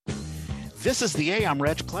This is The A. I'm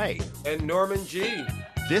Reg Clay. And Norman G.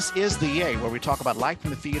 This is The A, where we talk about life in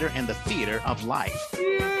the theater and the theater of life.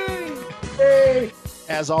 Yay!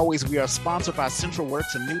 As always, we are sponsored by Central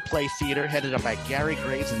Works, a new play theater headed up by Gary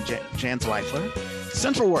Graves and Jan Zweifler.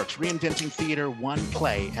 Central Works, reinventing theater one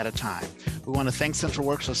play at a time. We want to thank Central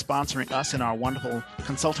Works for sponsoring us and our wonderful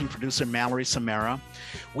consulting producer, Mallory Samara.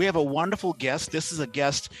 We have a wonderful guest. This is a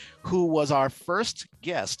guest who was our first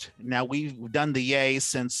guest. Now, we've done the Yay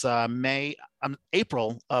since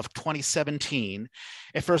April of 2017.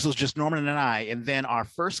 At first, it was just Norman and I, and then our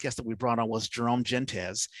first guest that we brought on was Jerome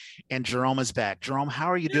Gentes, and Jerome is back. Jerome, how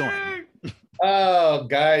are you doing? Oh,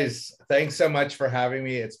 guys, thanks so much for having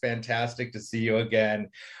me. It's fantastic to see you again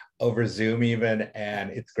over Zoom even,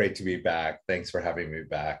 and it's great to be back. Thanks for having me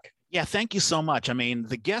back. Yeah, thank you so much. I mean,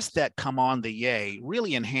 the guests that come on the Yay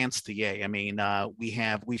really enhance the Yay. I mean,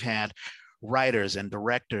 we've had writers and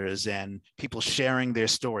directors and people sharing their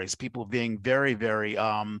stories, people being very, very,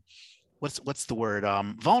 what's the word?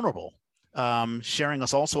 Vulnerable, sharing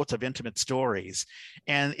us all sorts of intimate stories.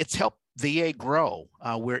 And it's helped the Yay grow.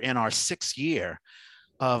 We're in our 6th year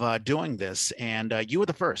of doing this, and you were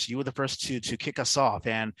the first to kick us off.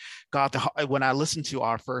 And God, when I listened to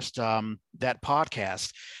our first that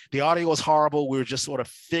podcast, the audio was horrible. We were just sort of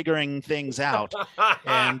figuring things out,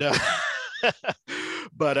 and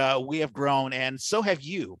but we have grown, and so have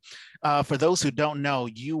you. For those who don't know,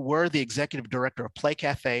 you were the executive director of Play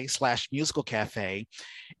Cafe / Musical Cafe,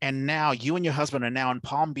 and now you and your husband are now in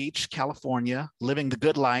Palm Beach, California, living the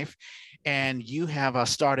good life. And you have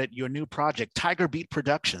started your new project, Tiger Beat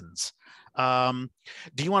Productions.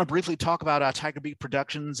 Do you want to briefly talk about Tiger Beat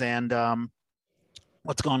Productions and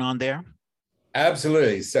what's going on there?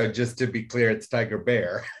 Absolutely. So just to be clear, it's Tiger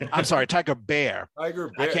Bear. I'm sorry, Tiger Bear.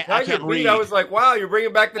 Tiger Bear. I can't read. I was like, wow, you're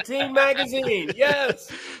bringing back the teen magazine.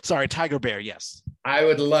 Yes. Sorry, Tiger Bear. Yes. I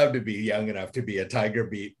would love to be young enough to be a Tiger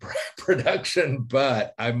Beat production,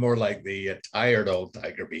 but I'm more like the tired old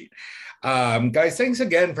Tiger Beat. Guys, thanks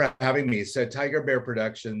again for having me. So Tiger Bear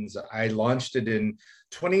Productions, I launched it in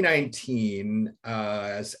 2019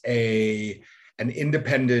 as an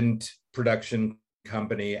independent production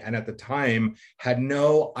company, and at the time had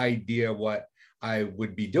no idea what I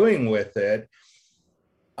would be doing with it,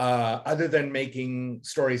 other than making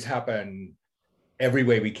stories happen every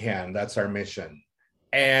way we can. That's our mission.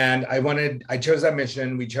 And I chose that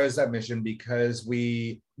mission. We chose that mission because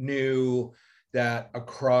we knew that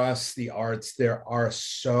across the arts, there are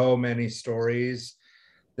so many stories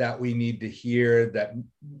that we need to hear, that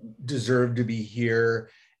deserve to be here.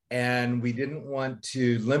 And we didn't want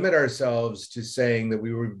to limit ourselves to saying that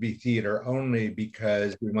we would be theater only,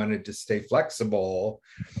 because we wanted to stay flexible.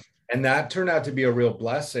 And that turned out to be a real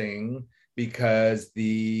blessing, because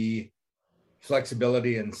the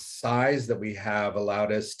flexibility and size that we have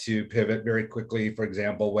allowed us to pivot very quickly. For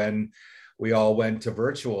example, when we all went to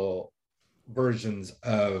virtual versions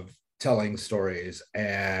of telling stories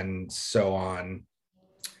and so on.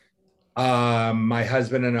 My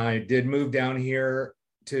husband and I did move down here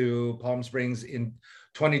to Palm Springs in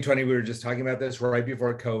 2020. We were just talking about this right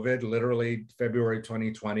before COVID, literally February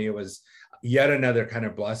 2020. It was yet another kind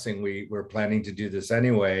of blessing. We were planning to do this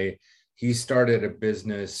anyway. He started a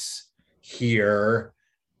business here,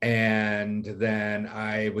 and then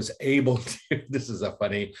I was able to, this is a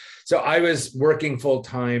funny, so I was working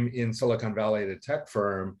full-time in Silicon Valley at a tech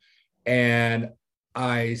firm, and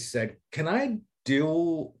I said, can I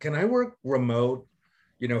work remote,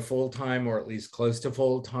 full-time, or at least close to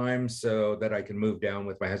full-time, so that I can move down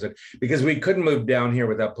with my husband, because we couldn't move down here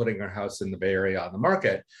without putting our house in the Bay Area on the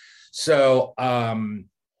market. So,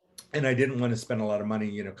 and I didn't want to spend a lot of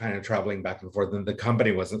money, kind of traveling back and forth. And the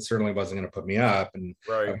company certainly wasn't going to put me up. And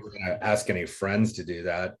right. I wasn't going to ask any friends to do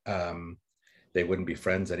that. They wouldn't be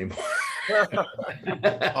friends anymore.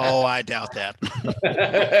 Oh, I doubt that.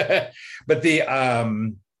 But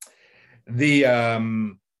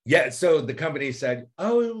so the company said,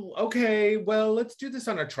 oh, okay, well, let's do this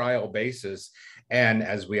on a trial basis. And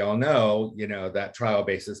as we all know, that trial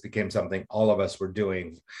basis became something all of us were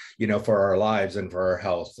doing, for our lives and for our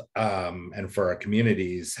health, and for our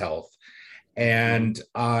community's health. And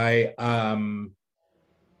I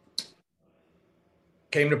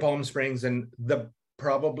came to Palm Springs, and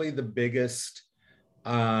probably the biggest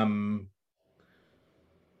thing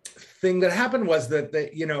that happened was that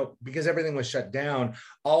because everything was shut down,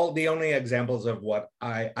 the only examples of what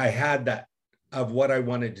I had of what I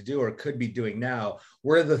wanted to do or could be doing now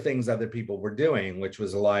were the things other people were doing, which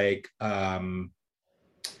was like, doing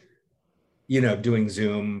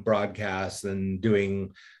Zoom broadcasts, and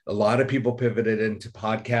doing, a lot of people pivoted into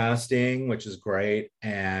podcasting, which is great.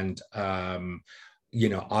 And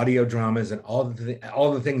audio dramas and all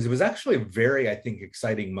the things. It was actually a very, I think,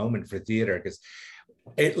 exciting moment for theater because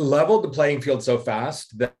it leveled the playing field so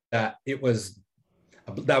fast that that was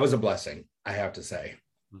a blessing, I have to say.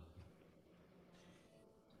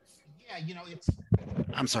 Yeah,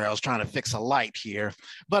 I'm sorry, I was trying to fix a light here,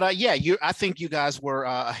 but I think you guys were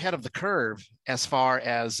ahead of the curve as far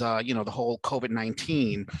as the whole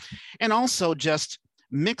COVID-19, and also just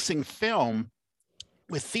mixing film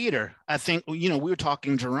with theater. I think we were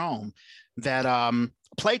talking, Jerome, that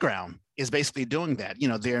Playground is basically doing that.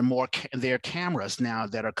 There are cameras now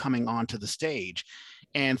that are coming onto the stage,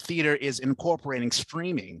 and theater is incorporating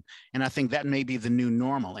streaming, and I think that may be the new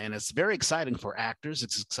normal, and it's very exciting for actors.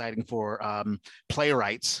 It's exciting for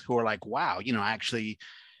playwrights who are like, wow, actually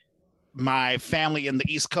my family in the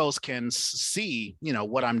East Coast can see,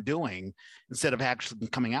 what I'm doing instead of actually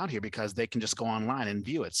coming out here, because they can just go online and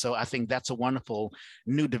view it. So I think that's a wonderful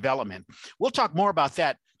new development. We'll talk more about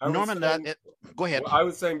that. Norman, go ahead. Well, I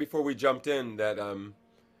was saying before we jumped in that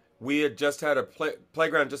we had just had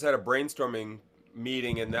Playground just had a brainstorming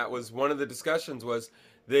meeting, and that was one of the discussions was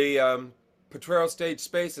the Potrero stage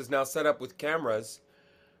space is now set up with cameras.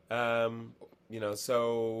 So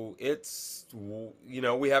it's,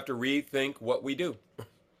 we have to rethink what we do.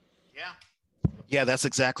 Yeah, that's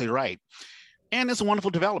exactly right. And it's a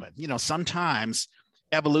wonderful development. Sometimes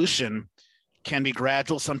evolution can be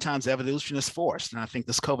gradual. Sometimes evolution is forced. And I think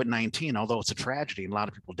this COVID-19, although it's a tragedy and a lot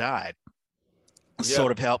of people died,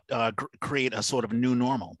 sort of helped create a sort of new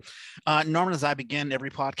normal. Norman, as I begin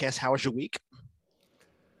every podcast, how was your week?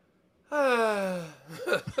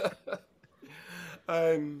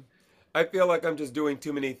 I feel like I'm just doing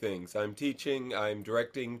too many things. I'm teaching, I'm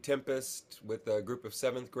directing Tempest with a group of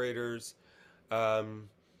 7th graders.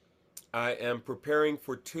 I am preparing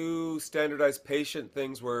for 2 standardized patient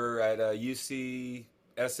things. We're at a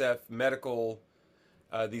UCSF medical.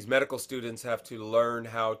 These medical students have to learn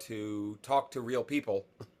how to talk to real people.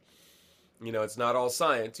 It's not all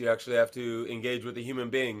science. You actually have to engage with a human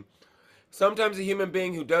being. Sometimes a human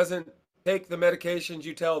being who doesn't take the medications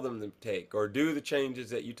you tell them to take or do the changes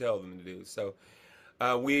that you tell them to do. So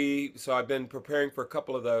I've been preparing for a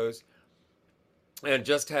couple of those, and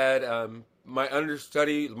just had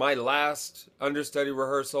my last understudy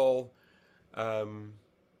rehearsal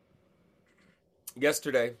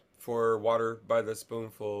yesterday for Water by the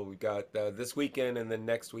Spoonful. We got this weekend and then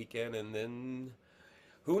next weekend, and then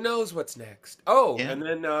who knows what's next. And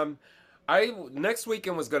then next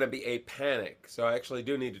weekend was going to be a panic, so I actually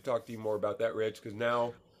do need to talk to you more about that, Rich, because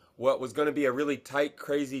now what was going to be a really tight,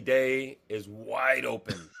 crazy day is wide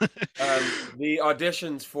open. The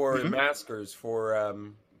auditions for maskers for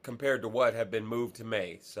compared to what have been moved to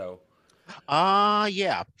May. So,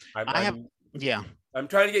 yeah, I'm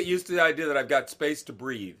trying to get used to the idea that I've got space to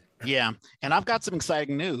breathe. Yeah, and I've got some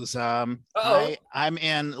exciting news. I'm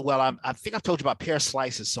in. Well, I think I've told you about Pear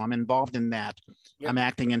Slices, so I'm involved in that. Yep. I'm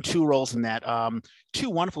acting in 2 roles in that. 2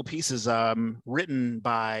 wonderful pieces written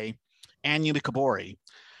by Anyu Mikabori.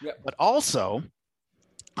 Yep. But also,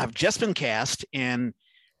 I've just been cast in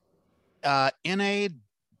N.A.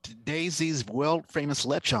 Daisy's world famous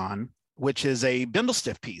Lechon, which is a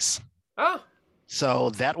Bindlestiff piece. Oh.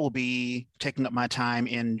 So that will be taking up my time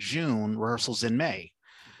in June, rehearsals in May.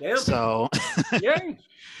 Damn. So, yay.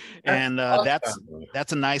 And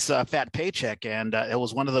that's a nice fat paycheck. And it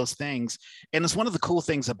was one of those things. And it's one of the cool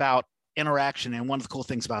things about interaction and one of the cool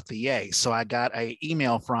things about the Yay. So I got an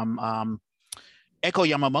email from Eko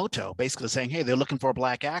Yamamoto basically saying, hey, they're looking for a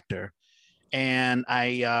Black actor. And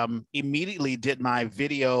I immediately did my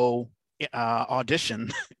video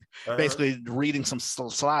audition, basically reading some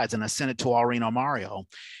slides, and I sent it to Aurino Mario.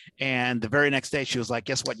 And the very next day she was like,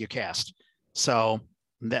 guess what, you're cast. So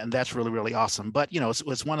that's really, really awesome. But,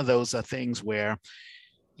 it's one of those things where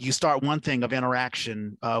you start one thing of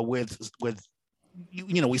interaction with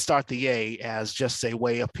we start the Yay as just a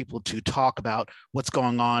way of people to talk about what's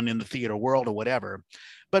going on in the theater world or whatever.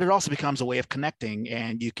 But it also becomes a way of connecting,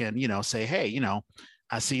 and you can, say, hey,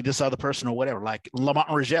 I see this other person or whatever, like Lamont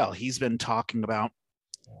Rigel. He's been talking about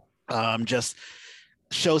just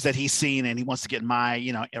shows that he's seen, and he wants to get my,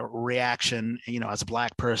 reaction, as a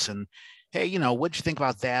Black person. Hey, what'd you think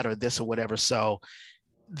about that or this or whatever? So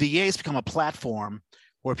the Yay has become a platform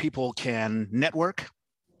where people can network,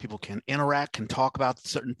 people can interact, can talk about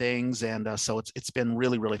certain things. And so it's been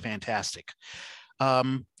really, really fantastic.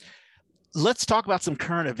 Let's talk about some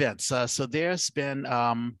current events. So there's been,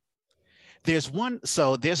 there's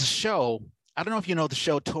a show, I don't know if you know the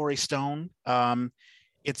show Tori Stone.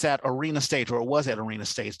 It's at Arena Stage, or it was at Arena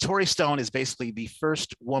Stage. Tori Stone is basically the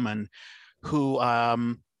first woman who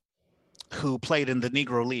played in the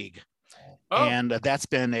Negro League. Oh. And that's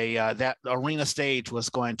been that Arena Stage was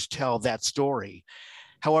going to tell that story.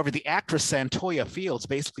 However, the actress Santoya Fields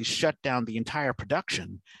basically shut down the entire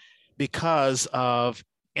production because of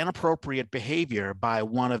inappropriate behavior by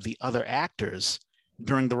one of the other actors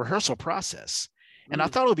during the rehearsal process. And I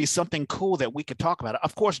thought it would be something cool that we could talk about.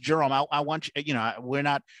 Of course, Jerome, I want you, we're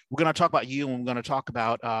going to talk about you, and we're going to talk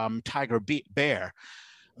about Tiger Bear.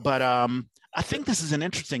 But I think this is an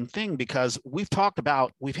interesting thing because we've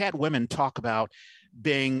had women talk about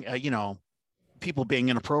being, people being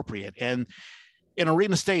inappropriate. And in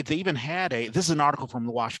Arena State, they even had this is an article from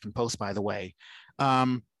the Washington Post, by the way.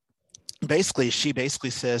 She basically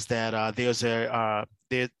says that there's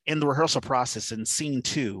in the rehearsal process in scene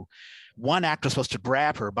 2, one actor was supposed to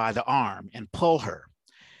grab her by the arm and pull her.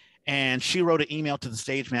 And she wrote an email to the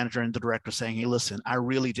stage manager and the director saying, hey, listen, I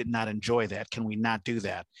really did not enjoy that. Can we not do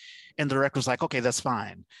that? And the director was like, okay, that's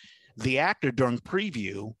fine. The actor during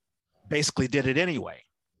preview basically did it anyway.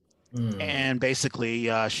 And basically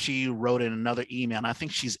she wrote in another email, and I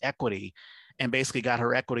think she's equity, and basically got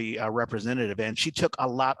her equity representative. And she took a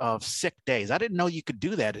lot of sick days. I didn't know you could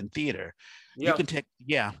do that in theater. Yeah. You can take,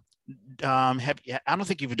 I don't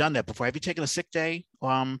think you've done that before. Have you taken a sick day?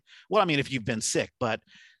 Well, I mean, if you've been sick, but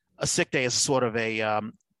a sick day is sort of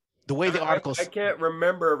the way the articles. I can't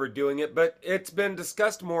remember ever doing it, but it's been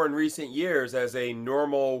discussed more in recent years as a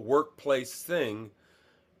normal workplace thing.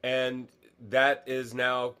 And that is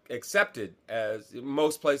now accepted, as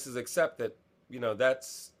most places accept that,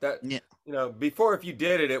 that's that. Yeah. Before, if you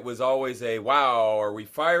did it, it was always a, wow, are we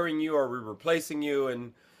firing you? Are we replacing you?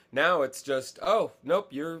 And now it's just, oh,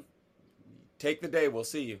 nope, take the day. We'll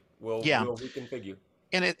see you. We'll reconfigure you.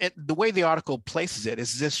 And the way the article places it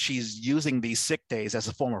is this: she's using these sick days as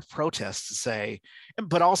a form of protest to say,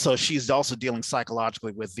 but also she's also dealing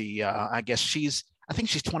psychologically with the, I think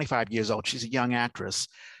she's 25 years old. She's a young actress.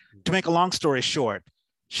 To make a long story short,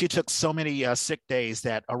 she took so many sick days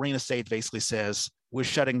that Arena Stage basically says, we're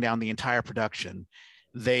shutting down the entire production.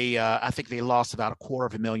 I think they lost about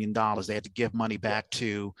 $250,000. They had to give money back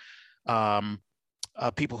to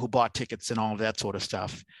people who bought tickets and all of that sort of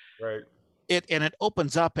stuff. Right. It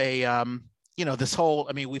opens up this whole,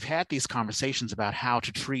 I mean, we've had these conversations about how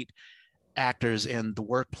to treat actors in the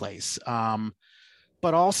workplace.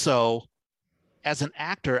 But also as an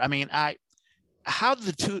actor, I mean, how did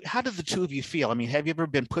the two of you feel? I mean, have you ever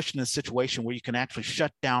been pushed in a situation where you can actually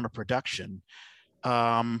shut down a production?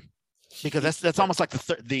 Because that's almost like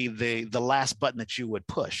the last button that you would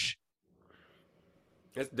push.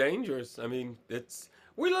 It's dangerous. I mean,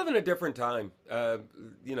 we live in a different time. There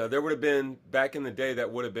would have been, back in the day,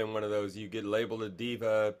 that would have been one of those, you get labeled a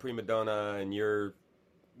diva, prima donna, and you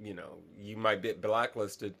might be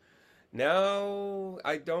blacklisted. Now,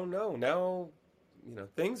 I don't know. Now,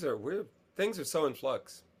 things are weird. Things are so in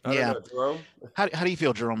flux. I don't know, Jerome. How do you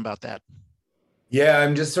feel, Jerome, about that? Yeah,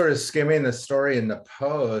 I'm just sort of skimming the story in the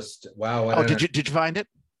Post. Wow. Did you find it?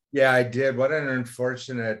 Yeah, I did. What an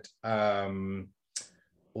unfortunate unfolding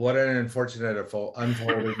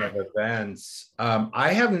of events.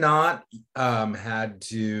 I have not had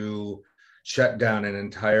to shut down an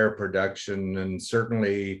entire production, and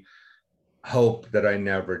certainly hope that I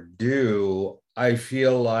never do. I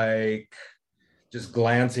feel like, just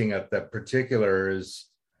glancing at the particulars,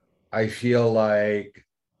 I feel like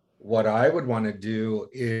what I would want to do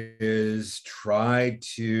is try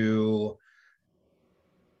to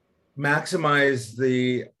maximize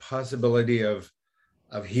the possibility of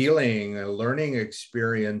healing, a learning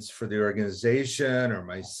experience for the organization or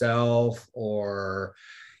myself, or,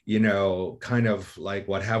 kind of like,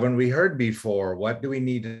 what haven't we heard before? What do we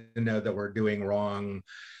need to know that we're doing wrong?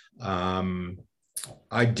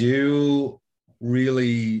 I do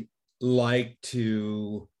really like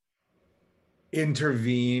to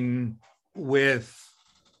intervene if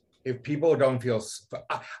people don't feel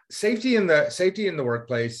safety in the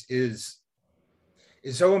workplace is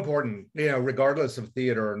so important, regardless of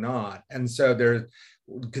theater or not. And so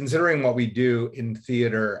considering what we do in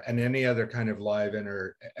theater and any other kind of live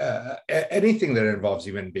anything that involves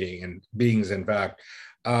human beings, in fact,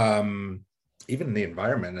 even the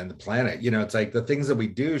environment and the planet, it's like the things that we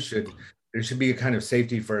do there should be a kind of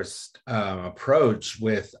safety first approach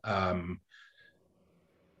with,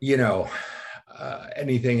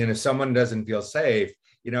 anything. And if someone doesn't feel safe,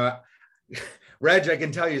 Reg, I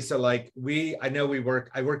can tell you. So like I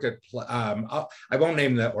worked at, I won't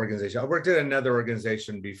name the organization. I worked at another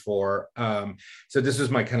organization before. So this was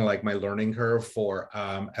my kind of like my learning curve for,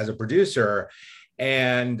 as a producer,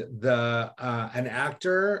 and an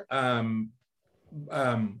actor,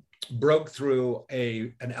 broke through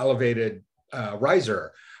an elevated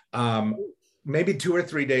riser, maybe 2 or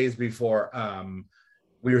 3 days before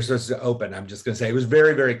we were supposed to open. I'm just going to say it was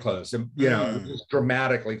very, very close. And, you know, it was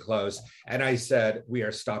dramatically close. And I said, we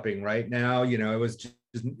are stopping right now. You know, it was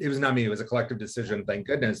not me. It was a collective decision. Thank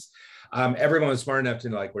goodness. Everyone was smart enough to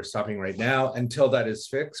know, like, we're stopping right now until that is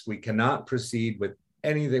fixed. We cannot proceed with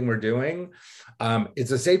anything we're doing.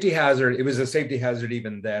 It's a safety hazard. It was a safety hazard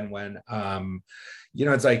even then when, you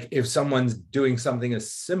know, it's like if someone's doing something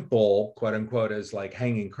as simple, quote unquote, as like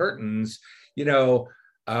hanging curtains, you know,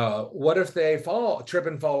 what if they trip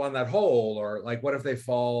and fall on that hole? Or like, what if they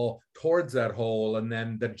fall towards that hole and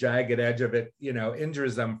then the jagged edge of it, you know,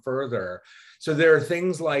 injures them further? So there are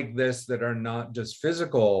things like this that are not just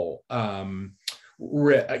physical,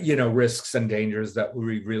 you know, risks and dangers that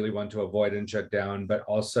we really want to avoid and shut down, but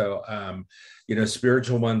also, you know,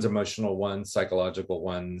 spiritual ones, emotional ones, psychological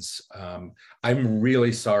ones. I'm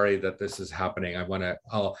really sorry that this is happening.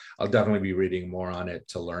 I'll definitely be reading more on it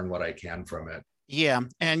to learn what I can from it. Yeah,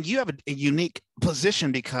 and you have a unique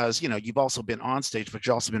position because, you know, you've also been on stage, but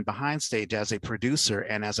you've also been behind stage as a producer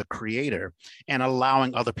and as a creator and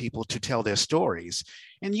allowing other people to tell their stories.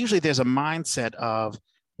 And usually there's a mindset of,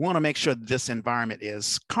 we want to make sure this environment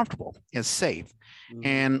is comfortable, is safe. Mm-hmm.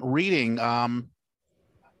 And reading, I'm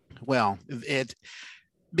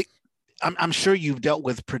sure you've dealt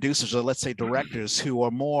with producers or let's say directors who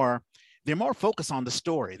are they're more focused on the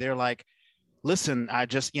story. They're like, listen, I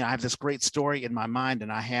have this great story in my mind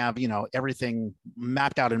and I have, you know, everything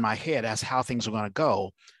mapped out in my head as how things are going to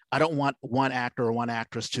go. I don't want one actor or one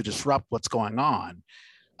actress to disrupt what's going on.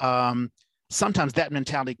 Sometimes that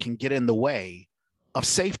mentality can get in the way of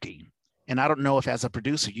safety. And I don't know if as a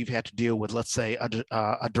producer, you've had to deal with, let's say,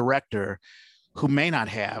 a director who may not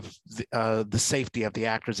have the safety of the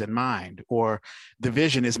actors in mind, or the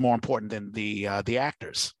vision is more important than the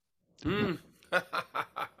actors. Mm.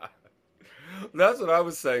 That's what I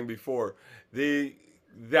was saying before.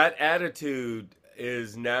 That attitude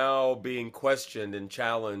is now being questioned and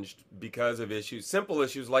challenged because of simple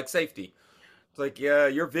issues like safety. It's like, yeah,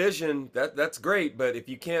 your vision, that's great, but if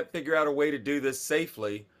you can't figure out a way to do this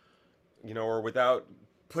safely, you know, or without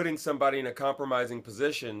putting somebody in a compromising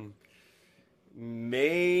position,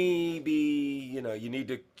 maybe, you know, you need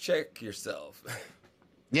to check yourself.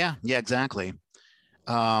 Yeah, exactly.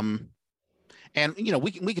 And, you know,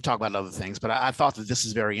 we could talk about other things, but I thought that this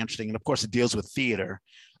is very interesting. And of course, it deals with theater.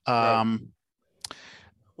 Right.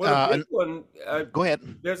 Well, the big one, go ahead.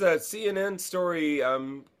 There's a CNN story.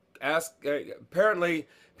 Apparently,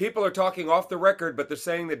 people are talking off the record, but they're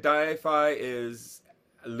saying that Dianne Feinstein is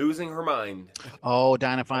losing her mind. Oh,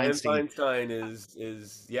 Dianne Feinstein.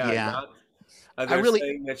 Is not, they're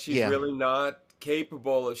saying that she's really not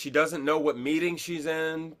capable. She doesn't know what meeting she's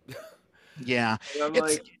in. Yeah,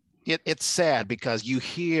 it's sad because you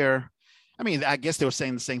hear, I mean, I guess they were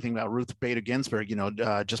saying the same thing about Ruth Bader Ginsburg, you know,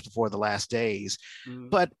 just before the last days. Mm-hmm.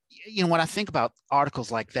 But, you know, when I think about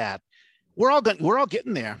articles like that, we're all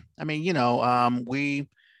getting there. I mean, you know,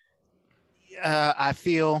 I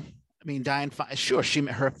feel, I mean, Dianne, sure,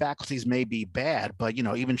 her faculties may be bad, but, you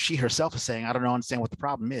know, even she herself is saying, I don't understand what the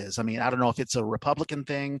problem is. I mean, I don't know if it's a Republican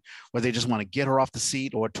thing where they just want to get her off the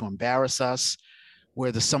seat or to embarrass us,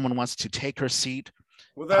 where someone wants to take her seat.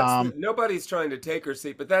 Well, nobody's trying to take her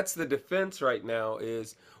seat, but that's the defense right now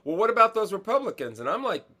is, well, what about those Republicans? And I'm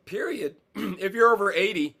like, period. If you're over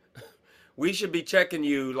 80, we should be checking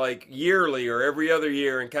you like yearly or every other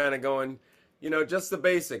year and kind of going, you know, just the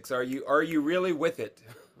basics. Are you really with it?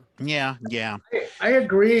 Yeah. I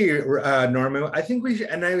agree, Norman. I think we should,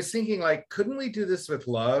 and I was thinking, like, couldn't we do this with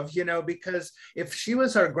love? You know, because if she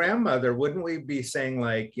was our grandmother, wouldn't we be saying,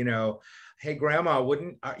 like, you know, hey, grandma,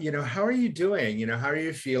 you know, how are you doing? You know, how are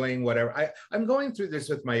you feeling? Whatever. I'm going through this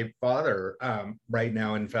with my father right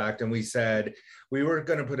now, in fact, and we said we were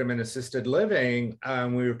going to put him in assisted living.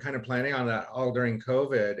 We were kind of planning on that all during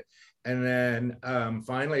COVID. And then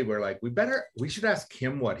finally, we're like, we should ask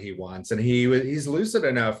him what he wants. And he's lucid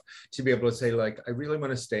enough to be able to say, like, I really want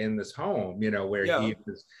to stay in this home, you know, where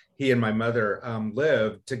he and my mother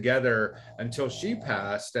lived together until she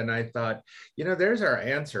passed. And I thought, you know, there's our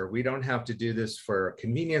answer. We don't have to do this for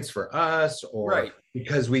convenience for us or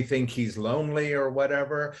because we think he's lonely or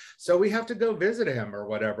whatever. So we have to go visit him or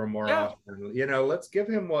whatever more often. You know, let's give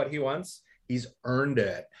him what he wants. He's earned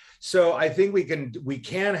it. So I think we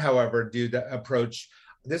can, however, do the approach.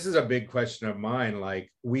 This is a big question of mine.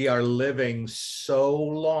 Like, we are living so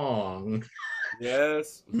long.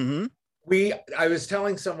 Yes. Mm-hmm. I was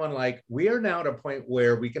telling someone, like, we are now at a point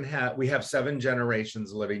where we have 7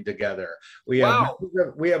 generations living together. We have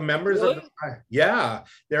members really?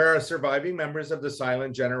 There are surviving members of the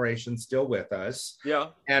silent generation still with us. Yeah.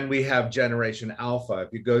 And we have Generation Alpha. If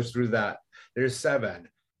you go through that there's 7.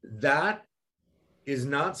 That is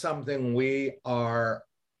not something we are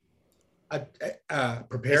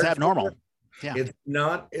prepared Is that for. normal? Yeah.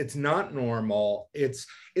 It's not normal. It's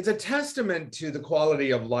a testament to the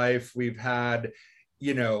quality of life we've had,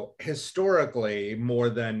 historically, more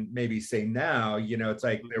than maybe say now. It's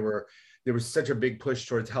like there was such a big push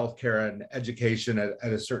towards healthcare and education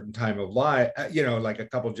at a certain time of life, like a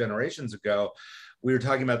couple generations ago. We were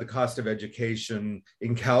talking about the cost of education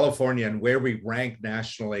in California and where we rank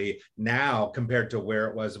nationally now compared to where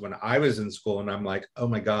it was when I was in school. And I'm like, oh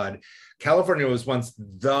my God, California was once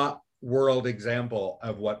the world example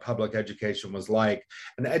of what public education was like,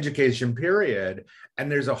 an education period.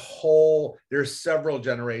 And there's several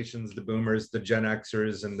generations, the boomers, the Gen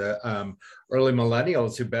Xers, and the early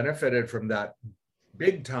millennials who benefited from that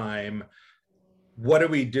big time. What do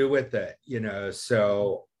we do with it?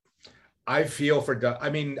 So I feel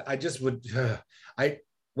I just would,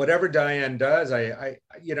 whatever Diane does,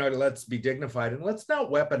 let's be dignified and let's not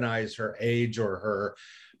weaponize her age or her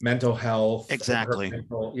mental health. Exactly.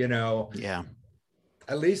 Yeah.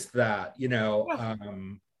 At least that,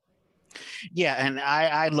 Yeah, and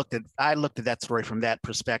I looked at that story from that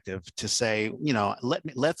perspective to say,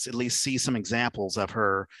 let's at least see some examples of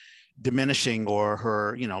her diminishing, or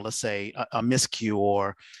her, let's say a miscue,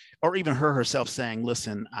 or even her herself saying,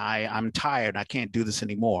 listen, I'm tired, I can't do this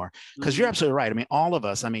anymore. Because you're absolutely right. I mean, all of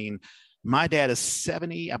us, my dad is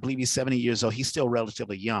 70, I believe he's 70 years old. He's still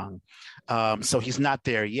relatively young. So he's not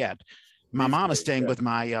there yet. My mom is staying with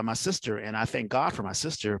my sister, and I thank God for my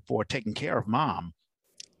sister for taking care of mom,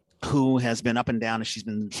 who has been up and down, and she's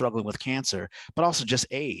been struggling with cancer, but also just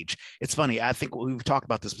age. It's funny. I think we've talked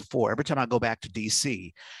about this before. Every time I go back to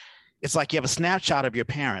DC, it's like you have a snapshot of your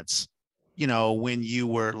parents, when you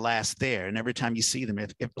were last there. And every time you see them,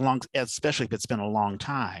 especially if it's been a long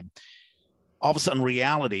time, all of a sudden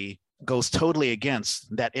reality goes totally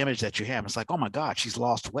against that image that you have. It's like, oh my God, she's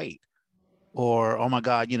lost weight. Or, oh my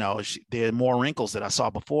God, there are more wrinkles that I saw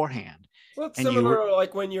beforehand. Well, it's similar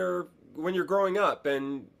like when you're growing up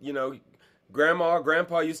and, grandma,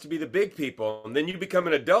 grandpa used to be the big people, and then you become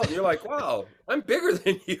an adult and you're like, wow, I'm bigger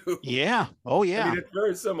than you. Yeah. Oh yeah. It's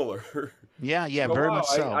very similar. Yeah. Very much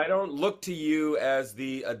so. I don't look to you as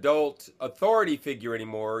the adult authority figure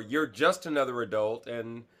anymore. You're just another adult,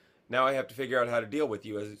 and now I have to figure out how to deal with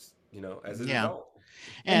you as an adult.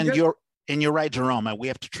 And you're right, Jerome. We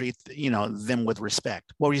have to treat them with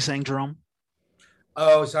respect. What were you saying, Jerome?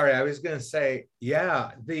 Oh, sorry. I was going to say,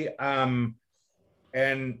 yeah,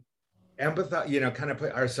 and empathize, kind of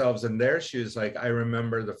put ourselves in their shoes. Like, I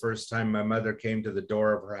remember the first time my mother came to the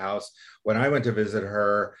door of her house when I went to visit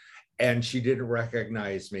her, and she didn't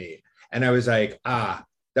recognize me. And I was like, that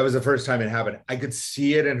was the first time it happened. I could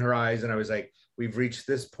see it in her eyes. And I was like, we've reached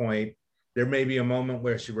this point. There may be a moment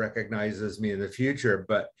where she recognizes me in the future,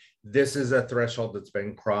 but this is a threshold that's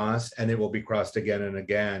been crossed, and it will be crossed again and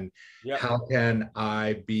again. Yep. How can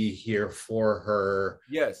I be here for her?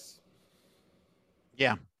 Yes.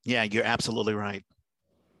 Yeah, you're absolutely right.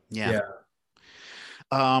 Yeah.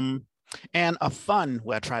 And I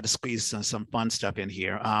tried to squeeze some fun stuff in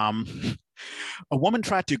here. A woman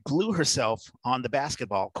tried to glue herself on the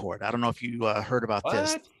basketball court. I don't know if you heard about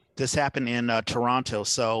this. This happened in Toronto.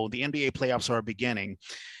 So the NBA playoffs are beginning.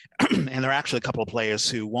 And there are actually a couple of players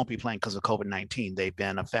who won't be playing because of COVID-19. They've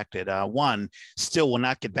been affected. One still will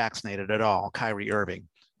not get vaccinated at all, Kyrie Irving.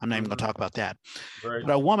 I'm not even going to talk about that. Right.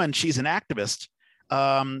 But a woman, she's an activist,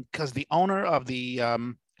 because the owner of the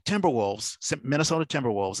Timberwolves, Minnesota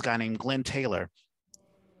Timberwolves, a guy named Glenn Taylor,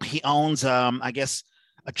 he owns, I guess,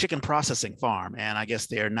 a chicken processing farm. And I guess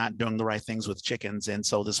they're not doing the right things with chickens. And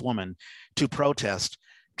so this woman, to protest,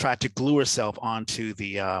 tried to glue herself onto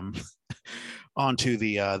the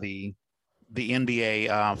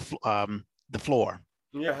NBA the floor.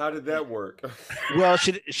 Yeah, how did that work? Well,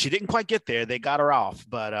 she didn't quite get there. They got her off,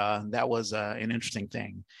 but that was an interesting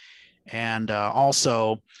thing. And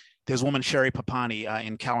also, there's a woman, Sherry Papani,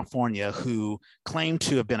 in California, who claimed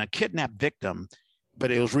to have been a kidnapped victim, but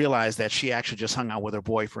it was realized that she actually just hung out with her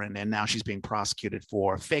boyfriend, and now she's being prosecuted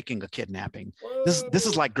for faking a kidnapping. This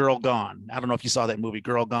is like Girl Gone. I don't know if you saw that movie,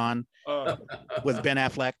 Girl Gone, with Ben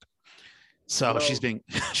Affleck. So she's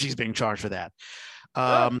being charged for that.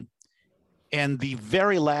 And the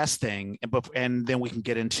very last thing, and then we can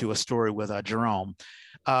get into a story with Jerome.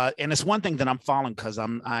 And it's one thing that I'm following because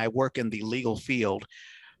I work in the legal field.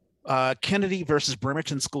 Kennedy versus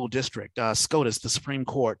Bremerton School District, SCOTUS, the Supreme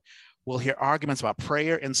Court, will hear arguments about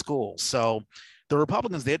prayer in schools. So the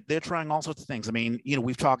Republicans, they're trying all sorts of things. I mean,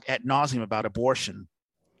 we've talked ad nauseum about abortion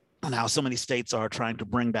and how so many states are trying to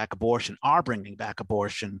bring back abortion, are bringing back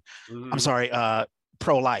abortion. Mm-hmm. I'm sorry,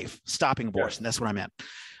 pro-life, stopping abortion. Yes. That's what I meant.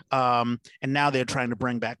 And now they're trying to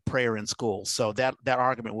bring back prayer in schools. So that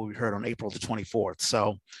argument will be heard on April the 24th.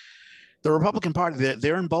 So the Republican Party,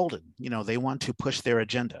 they're emboldened. They want to push their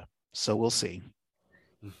agenda. So we'll see.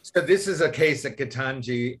 So this is a case that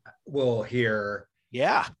Ketanji will hear.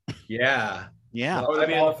 Yeah. Yeah. Yeah. Oh,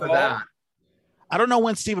 I'm all for that. I don't know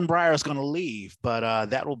when Stephen Breyer is going to leave, but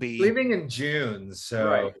that will be leaving in June. So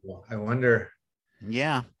Right. I wonder.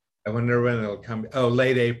 Yeah. I wonder when it'll come. Oh,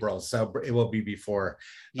 late April. So it will be before.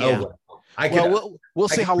 Yeah. We'll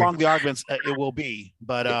see how long the arguments it will be.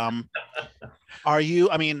 But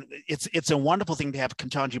it's a wonderful thing to have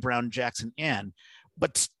Ketanji Brown Jackson in,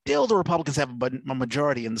 but still the Republicans have a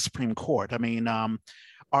majority in the Supreme Court. I mean,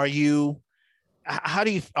 are you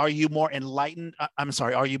more enlightened?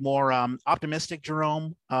 Are you more optimistic,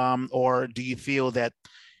 Jerome? Or do you feel that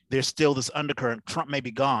there's still this undercurrent? Trump may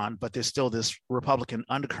be gone, but there's still this Republican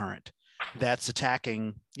undercurrent that's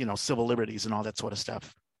attacking, civil liberties and all that sort of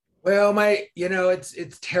stuff. Well,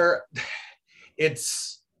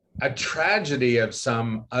 it's a tragedy of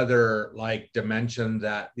some other dimension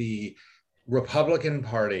that the Republican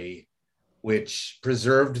Party, which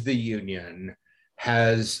preserved the Union,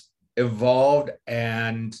 has evolved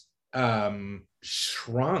and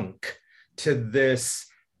shrunk to this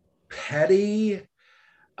petty,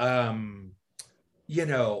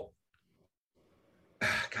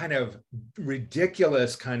 kind of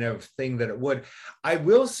ridiculous kind of thing that it would. I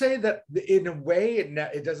will say that in a way,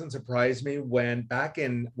 it doesn't surprise me when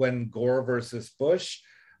Gore versus Bush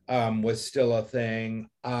was still a thing,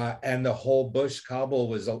 and the whole Bush cabal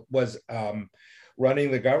was running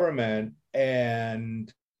the government,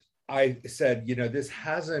 and I said, this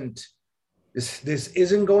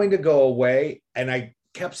isn't going to go away, and I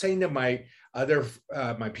kept saying to my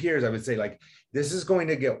peers, I would say this is going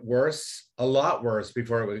to get worse, a lot worse,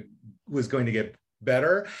 before it was going to get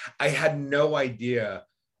better. I had no idea.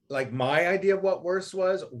 My idea of what worse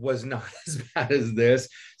was not as bad as this.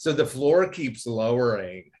 So the floor keeps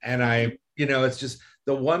lowering, and it's just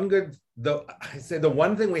the one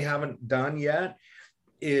thing we haven't done yet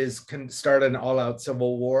is start an all-out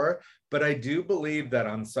civil war. But I do believe that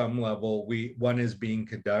on some level one is being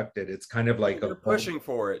conducted. It's kind of like you're pushing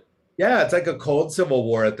for it. Yeah, it's like a cold civil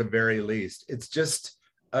war at the very least. It's just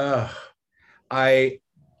I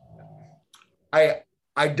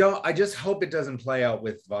just hope it doesn't play out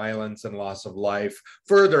with violence and loss of life,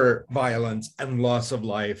 further violence and loss of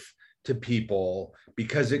life to people,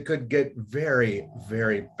 because it could get very,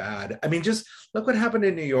 very bad. I mean, just look what happened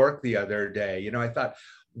in New York the other day. I thought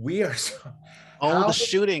we are so... the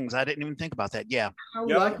shootings. I didn't even think about that. Yeah. How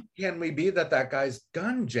lucky can we be that guy's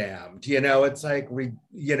gun jammed? It's like,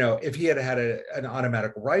 if he had an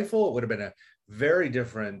automatic rifle, it would have been a very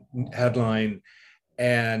different headline.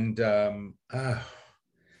 And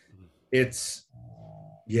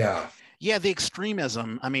Yeah, the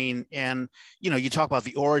extremism. I mean, and, you talk about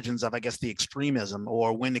the origins of, I guess, the extremism,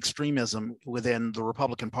 or when extremism within the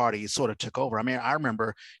Republican Party sort of took over. I mean, I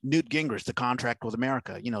remember Newt Gingrich, the Contract with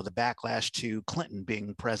America, the backlash to Clinton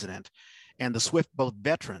being president, and the Swift Boat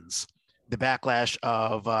veterans, the backlash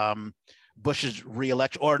of Bush's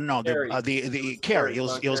reelection, or no, the Kerry. It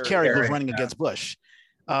was Kerry who was running against Bush.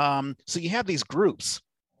 So you have these groups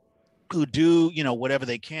who do, whatever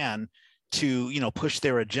they can to, push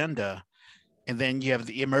their agenda. And then you have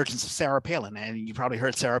the emergence of Sarah Palin, and you probably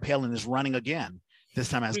heard Sarah Palin is running again, this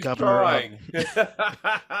time as governor.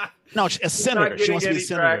 No, as senator. She wants to be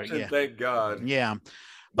senator. Yeah. Thank God. Yeah.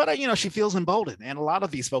 But, she feels emboldened, and a lot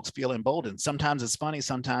of these folks feel emboldened. Sometimes it's funny.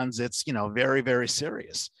 Sometimes it's, very, very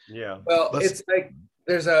serious. Yeah. Well, it's like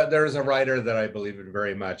there's a writer that I believe in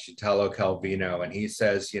very much, Italo Calvino, and he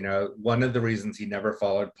says, one of the reasons he never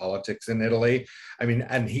followed politics in Italy,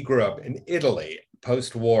 and he grew up in Italy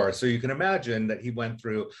post-war. So you can imagine that he went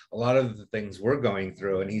through a lot of the things we're going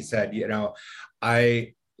through. And he said,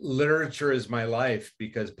 literature is my life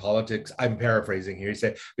because politics, I'm paraphrasing here, he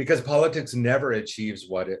said, because politics never achieves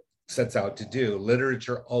what it sets out to do.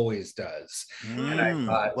 Literature always does. And I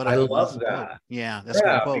thought, I love that. Yeah, that's a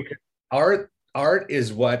good quote. Art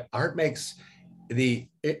is what art makes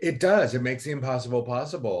it makes the impossible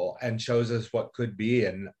possible and shows us what could be.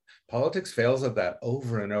 And politics fails at that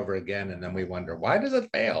over and over again. And then we wonder, why does it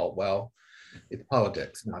fail? Well, it's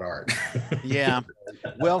politics, not art. Yeah,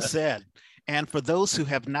 well said. And for those who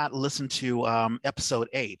have not listened to episode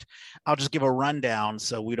 8, I'll just give a rundown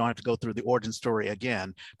so we don't have to go through the origin story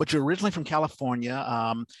again. But you're originally from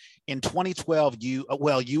California. In 2012,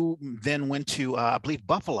 you then went to, I believe,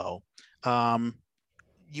 Buffalo. Were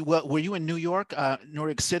you in New York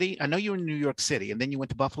City? I know you were in New York City, and then you went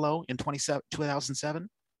to Buffalo in 2007.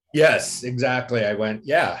 Yes, exactly. I went,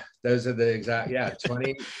 yeah, those are the exact, yeah,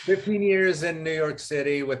 15 years in New York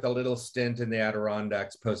City with a little stint in the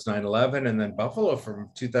Adirondacks post 9/11, and then Buffalo from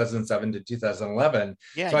 2007 to 2011.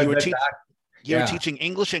 Yeah, So I've been back. you were Yeah. teaching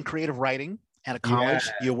English and creative writing at a Yeah. college.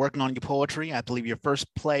 You're working on your poetry. I believe your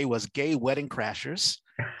first play was Gay Wedding Crashers.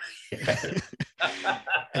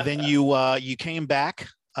 And then you came back.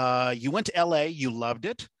 You went to LA. You loved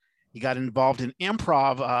it. You got involved in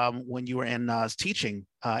improv when you were in teaching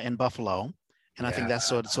in Buffalo, and I think Yeah.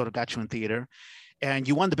 that sort of got you in theater. And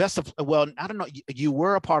you won the best of, well, I don't know, you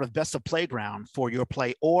were a part of Best of Playground for your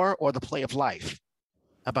play or the Play of Life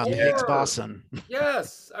about the Higgs Or boson.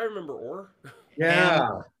 yes, I remember Or. and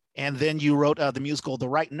Yeah. and then you wrote the musical The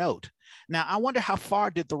Right Note. Now I wonder how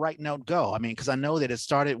far did The Right Note go? I mean, because I know that it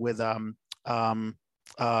started with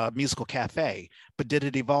musical cafe, but did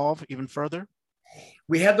it evolve even further?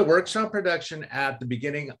 We had the workshop production at the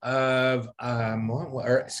beginning of,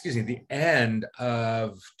 or excuse me, the end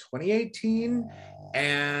of 2018.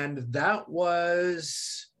 And that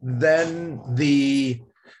was then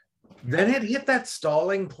it hit that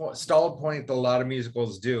stalled point that a lot of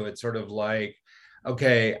musicals do. It's sort of like,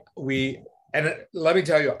 okay, let me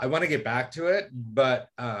tell you, I want to get back to it, but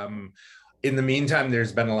in the meantime,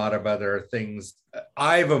 there's been a lot of other things.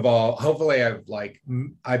 I've evolved. Hopefully,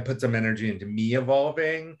 I put some energy into me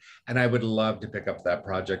evolving, and I would love to pick up that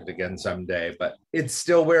project again someday. But it's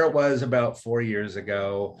still where it was about 4 years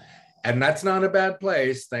ago, and that's not a bad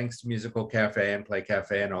place, thanks to Musical Cafe and Play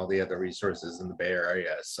Cafe and all the other resources in the Bay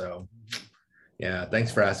Area. So, yeah,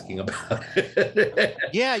 thanks for asking about it.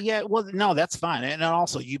 Yeah, yeah. Well, no, that's fine. And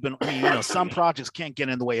also, you've been, I mean, you know, some projects can't get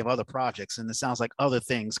in the way of other projects. And it sounds like other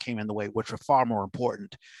things came in the way, which are far more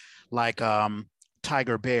important, like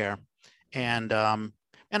Tiger Bear and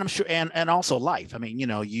I'm sure, and also Life. I mean, you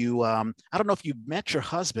know, I don't know if you met your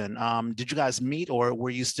husband. Did you guys meet or were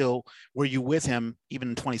you with him even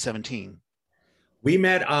in 2017? We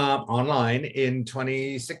met online in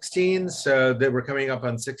 2016, so that we're coming up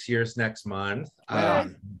on 6 years next month. Right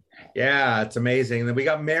on. Yeah, it's amazing. And then we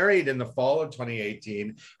got married in the fall of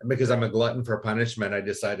 2018, and because I'm a glutton for punishment, I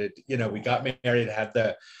decided, we got married, had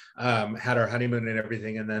our honeymoon and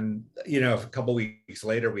everything, and then a couple weeks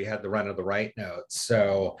later we had the run of the Right Notes.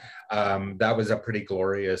 So that was a pretty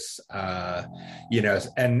glorious, and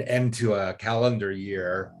end to a calendar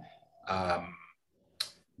year.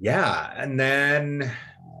 Yeah, and then,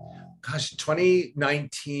 gosh,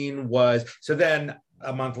 2019 was, so then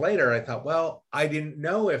a month later I thought, well, I didn't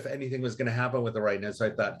know if anything was going to happen with the Right Now, so I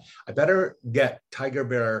thought I better get Tiger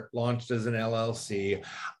Bear launched as an LLC.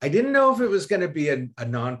 I didn't know if it was going to be a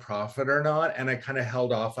nonprofit or not, and I kind of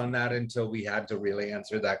held off on that until we had to really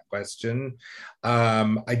answer that question.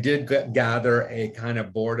 I did gather a kind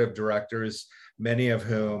of board of directors, many of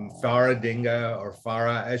whom, Farah Dinga, or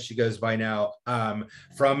Farah as she goes by now,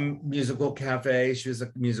 from Musical Cafe. She was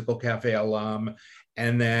a Musical Cafe alum.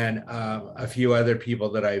 And then a few other people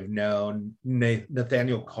that I've known,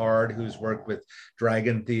 Nathaniel Card, who's worked with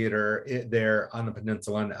Dragon Theater there on the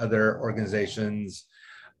peninsula and other organizations.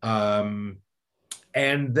 And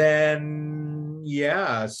then,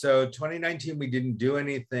 yeah, so 2019, we didn't do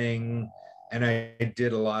anything. And I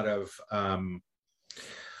did a lot of,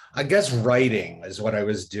 I guess writing is what I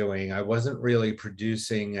was doing. I wasn't really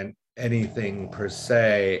producing anything per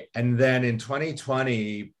se. And then in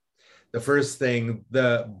 2020, the first thing,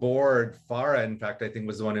 the board, Farah, in fact, I think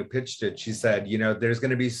was the one who pitched it. She said, there's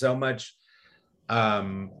going to be so much,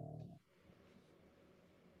 and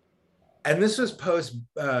this was post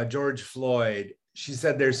George Floyd. She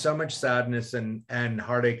said, there's so much sadness and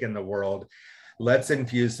heartache in the world. Let's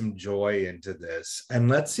infuse some joy into this. And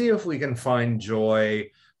let's see if we can find joy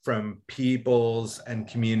from peoples and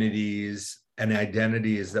communities and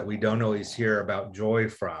identities that we don't always hear about joy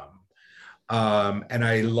from. And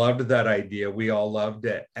I loved that idea. We all loved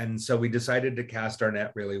it. And so we decided to cast our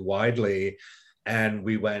net really widely. And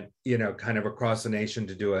we went, kind of across the nation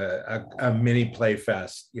to do a mini play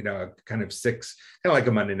fest, a kind of kind of like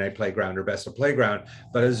a Monday Night Playground or Best of Playground,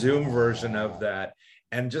 but a Zoom version of that.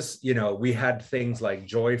 And just, we had things like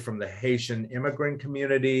joy from the Haitian immigrant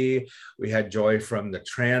community. We had joy from the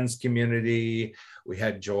trans community. We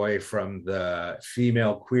had joy from the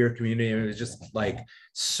female queer community. It was just like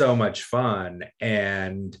so much fun.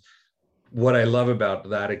 And what I love about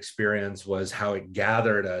that experience was how it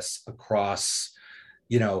gathered us across,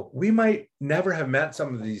 we might never have met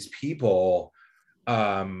some of these people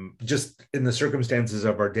just in the circumstances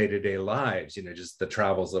of our day-to-day lives, just the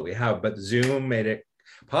travels that we have. But Zoom made it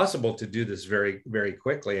possible to do this very, very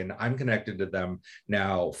quickly. And I'm connected to them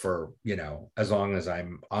now for, as long as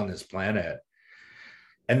I'm on this planet.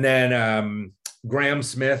 And then Graham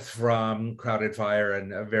Smith from Crowded Fire,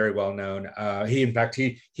 and very well known. In fact,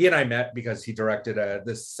 he and I met because he directed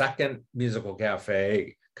the second musical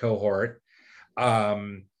cafe cohort.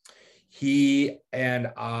 He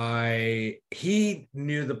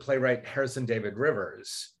knew the playwright Harrison David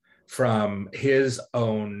Rivers from his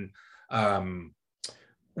own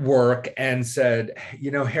work, and said,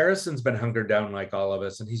 Harrison's been hunkered down like all of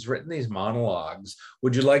us, and he's written these monologues.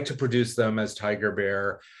 Would you like to produce them as Tiger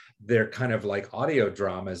Bear? They're kind of like audio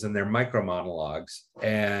dramas, and they're micro monologues.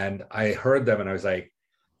 And I heard them and I was like,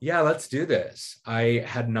 yeah, let's do this. I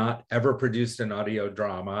had not ever produced an audio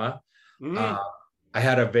drama. I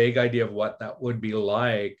had a vague idea of what that would be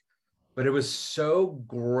like, but it was so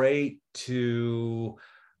great to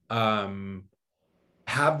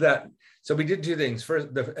have that. So we did two things.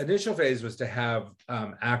 First, the initial phase was to have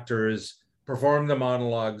actors perform the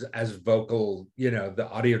monologues as vocal, the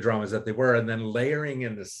audio dramas that they were, and then layering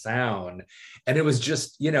in the sound. And it was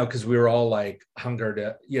just, because we were all like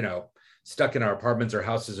hungered, stuck in our apartments or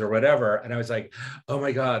houses or whatever. And I was like, oh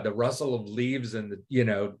my God, the rustle of leaves and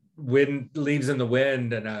the, leaves in the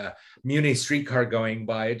wind, and a Muni streetcar going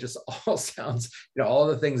by. It just all sounds, all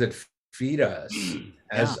the things that feed us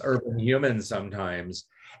as urban humans sometimes.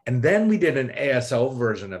 And then we did an ASL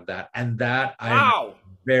version of that. And that I'm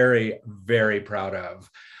very, very proud of.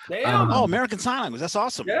 Damn. American Sign Language. That's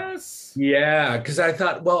awesome. Yes. Yeah, because I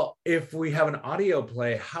thought, well, if we have an audio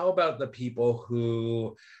play, how about the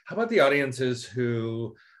audiences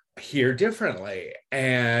who hear differently?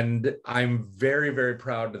 And I'm very, very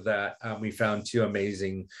proud that we found two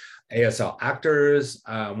amazing ASL actors.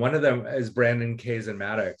 One of them is Brandon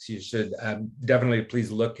Kazan-Maddox. You should definitely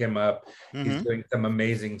please look him up. He's doing some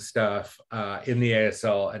amazing stuff in the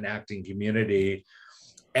ASL and acting community.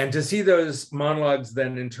 And to see those monologues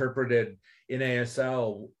then interpreted in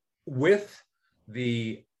ASL with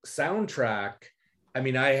the soundtrack, I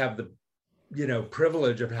mean, I have the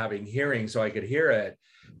privilege of having hearing, so I could hear it.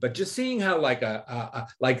 But just seeing how like a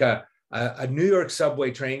New York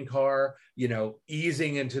subway train car,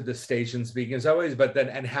 easing into the station speaking as always, but then,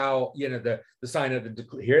 and how, the sign of the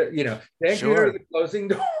here, thank you to the closing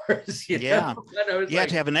doors. You have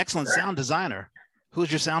to have an excellent sound designer. Who's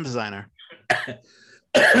your sound designer?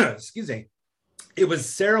 Excuse me. It was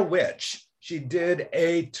Sarah Witch. She did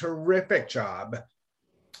a terrific job.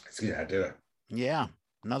 Excuse me, I did it. Yeah.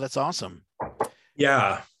 No, that's awesome.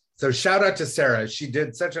 Yeah. So shout out to Sarah. She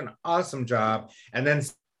did such an awesome job. And then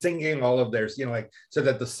singing all of theirs, so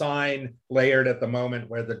that the sign layered at the moment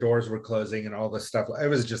where the doors were closing and all this stuff. It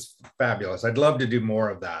was just fabulous. I'd love to do more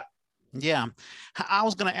of that. Yeah. I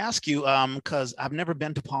was going to ask you, because I've never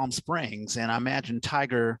been to Palm Springs, and I imagine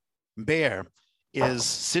Tiger Bear is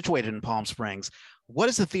situated in Palm Springs. What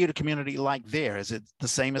is the theater community like there? Is it the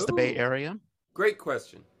same as the Bay Area? Great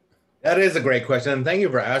question. That is a great question. And thank you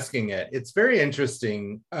for asking it. It's very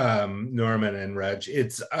interesting, Norman and Reg.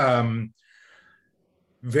 It's the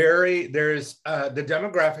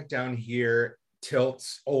demographic down here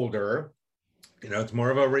tilts older. It's more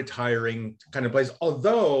of a retiring kind of place,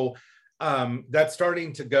 although that's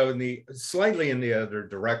starting to go slightly in the other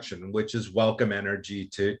direction, which is welcome energy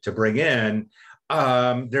to bring in.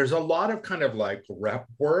 There's a lot of kind of like rep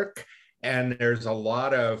work, and there's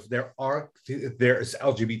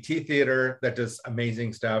LGBT theater that does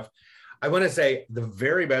amazing stuff. I want to say the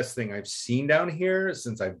very best thing I've seen down here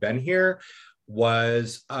since I've been here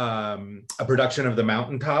was a production of The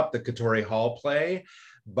Mountaintop, the Katori Hall play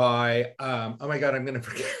by, oh my God, I'm going to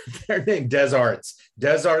forget their name, Des Arts.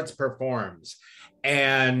 Des Arts performs.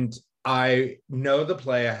 And I know the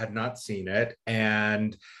play, I had not seen it.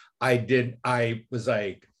 And I was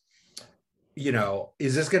like,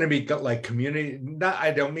 is this going to be like community?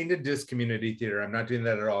 I don't mean to diss community theater. I'm not doing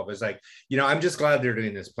that at all. But it's like, I'm just glad they're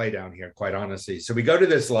doing this play down here, quite honestly. So we go to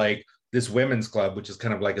this women's club, which is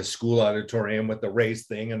kind of like a school auditorium with the race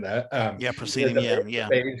thing and the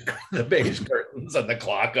the beige curtains and the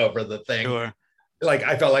clock over the thing. Sure. Like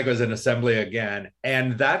I felt like it was an assembly again.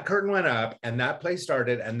 And that curtain went up and that play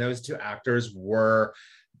started, and those two actors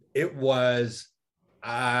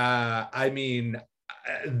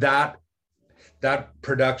that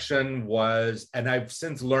production was, and I've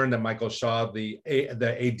since learned that Michael Shaw, the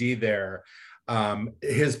AD there,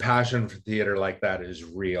 his passion for theater like that is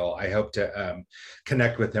real. I hope to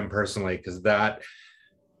connect with him personally, because that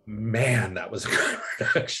was a good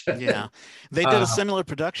production. Yeah, they did a similar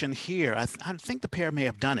production here. I think the pair may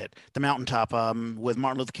have done it, The Mountaintop, with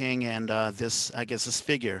Martin Luther King and this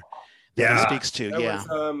figure that he speaks to. That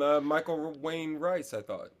was Michael Wayne Rice, I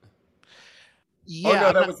thought.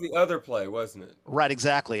 Yeah, that was the other play, wasn't it? Right,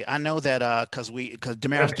 exactly. I know that because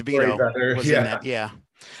Damaris DeVito was in that. Yeah.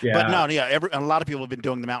 But Yeah. no, yeah, a lot of people have been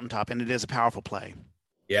doing the mountaintop, and it is a powerful play.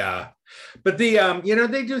 Yeah, but they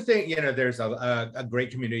do think, there's a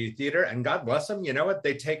great community theater, and God bless them. You know what?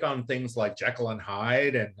 They take on things like Jekyll and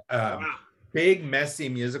Hyde and Wow. big messy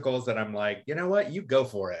musicals that I'm like, you know what? You go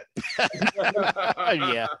for it.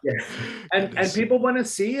 Yeah. Yeah. And Goodness. people want to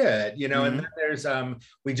see it, and Hmm. then there's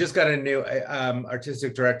we just got a new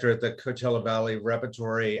artistic director at the Coachella Valley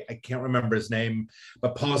Repertory. I can't remember his name,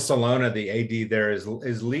 but Paul Solona, the AD there,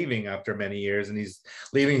 is leaving after many years, and he's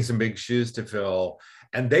leaving some big shoes to fill.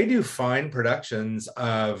 And they do fine productions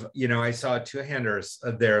of, I saw a two-hander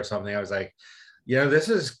there or something. I was like, this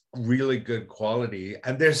is really good quality.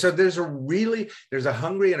 And there's a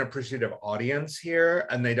hungry and appreciative audience here,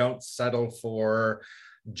 and they don't settle for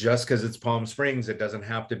just because it's Palm Springs. It doesn't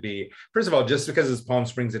have to be, first of all, just because it's Palm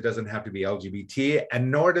Springs, it doesn't have to be LGBT,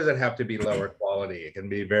 and nor does it have to be lower quality. It can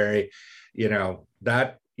be very, it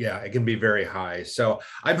can be very high. So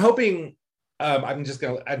I'm hoping, I'm just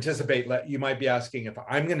going to anticipate, you might be asking if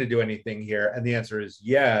I'm going to do anything here. And the answer is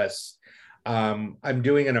yes. I'm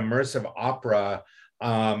doing an immersive opera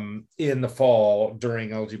in the fall during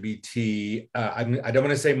LGBT. I don't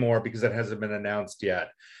want to say more because it hasn't been announced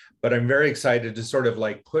yet, but I'm very excited to sort of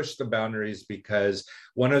like push the boundaries, because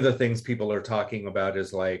one of the things people are talking about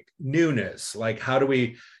is like newness. Like, how do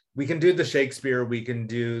we can do the Shakespeare, we can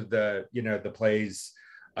do the plays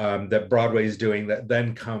that Broadway is doing that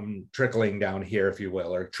then come trickling down here, if you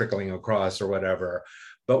will, or trickling across or whatever.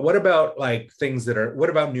 But what about like what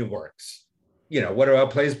about new works? What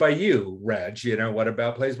about plays by you, Reg? What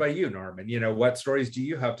about plays by you, Norman? What stories do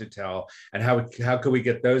you have to tell, and how can we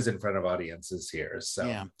get those in front of audiences here? So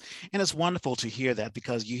Yeah. And it's wonderful to hear that,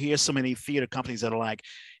 because you hear so many theater companies that are like,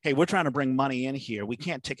 hey, we're trying to bring money in here. We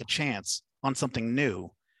can't take a chance on something new.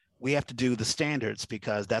 We have to do the standards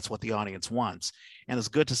because that's what the audience wants. And it's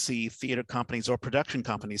good to see theater companies or production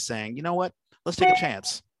companies saying, you know what, let's take a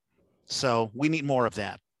chance. So we need more of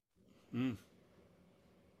that. Mm.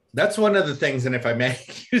 that's one of the things, and if I may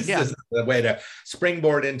use Yeah. this as a way to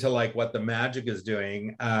springboard into like what the Magic is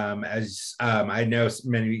doing, as I know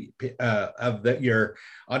many your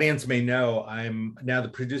audience may know, I'm now the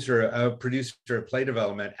producer of play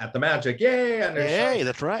development at the Magic. Yay! Under Yay,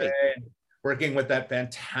 that's right. working with that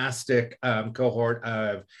fantastic cohort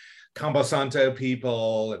of Campo Santo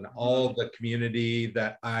people and all the community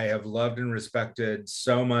that I have loved and respected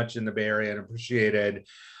so much in the Bay Area and appreciated.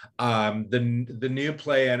 The new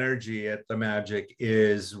play energy at the Magic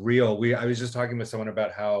is real. I was just talking with someone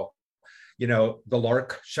about how, the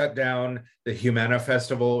Lark shut down, the Humana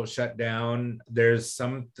Festival shut down. There's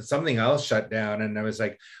something else shut down, and I was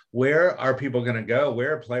like, where are people going to go?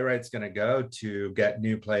 Where are playwrights going to go to get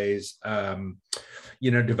new plays,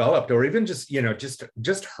 developed, or even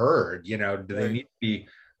just heard? Do they need to be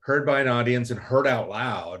heard by an audience and heard out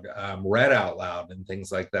loud, read out loud, and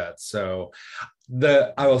things like that? So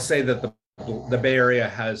I will say that the Bay Area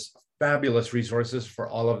has fabulous resources for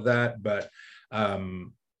all of that, but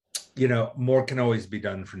more can always be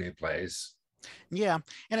done for new plays. Yeah.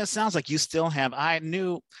 And it sounds like you still have,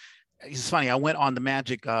 it's funny, I went on the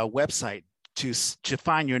Magic website to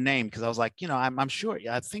find your name, because I was like, I'm sure,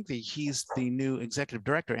 I think that he's the new executive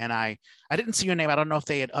director, and I didn't see your name. I don't know if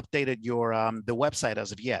they had updated your the website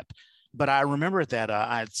as of yet, but I remember that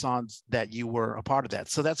I saw that you were a part of that.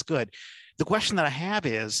 So that's good. The question that I have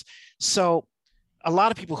is, so a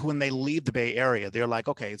lot of people who, when they leave the Bay Area, they're like,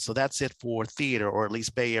 okay, so that's it for theater, or at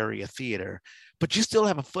least Bay Area theater, but you still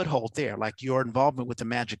have a foothold there, like your involvement with the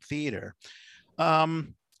Magic Theater.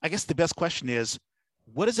 I guess the best question is,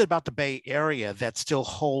 what is it about the Bay Area that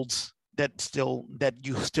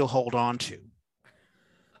you still hold on to?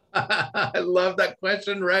 I love that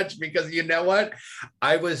question, Reg, because you know what?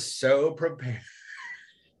 I was so prepared.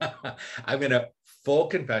 I'm going to full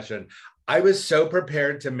confession. I was so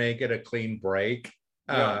prepared to make it a clean break.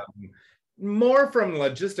 Yeah. More from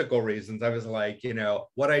logistical reasons. I was like,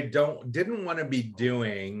 what I didn't want to be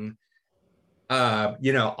doing.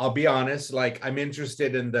 I'll be honest, like, I'm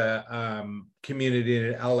interested in the community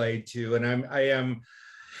in LA too. And I am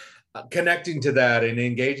connecting to that and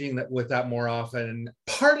engaging with that more often,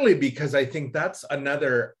 partly because I think that's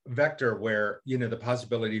another vector where, the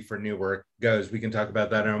possibility for new work goes. We can talk about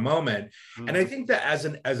that in a moment. And I think that as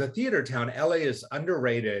a theater town, LA is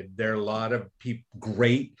underrated. There are a lot of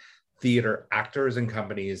great theater actors and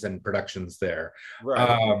companies and productions there.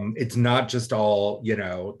 Right. It's not just all,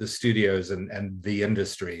 the studios and the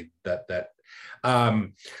industry that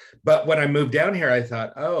but when I moved down here, I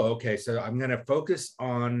thought, oh, okay, so I'm going to focus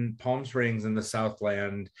on Palm Springs and the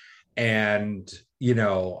Southland. And,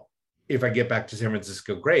 if I get back to San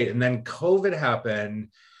Francisco, great. And then COVID happened.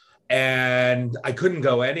 and I couldn't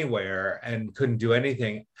go anywhere and couldn't do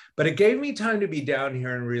anything. But it gave me time to be down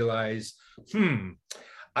here and realize,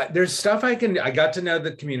 there's stuff I got to know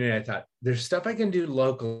the community. I thought there's stuff I can do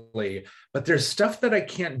locally, but there's stuff that I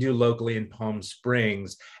can't do locally in Palm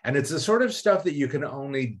Springs. And it's the sort of stuff that you can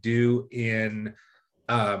only do in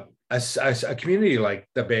a community like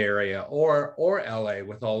the Bay Area or LA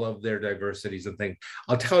with all of their diversities and things.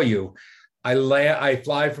 I'll tell you, I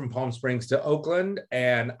fly from Palm Springs to Oakland,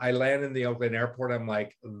 and I land in the Oakland airport. I'm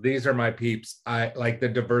like, these are my peeps. I like the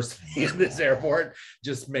diversity in this airport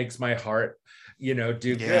just makes my heart, do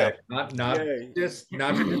good. Not just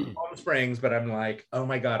Palm Springs, but I'm like, oh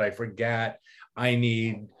my God, I forget I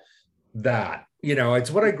need that. It's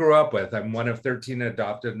what I grew up with. I'm one of 13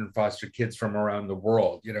 adopted and foster kids from around the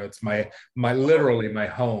world. It's my literally my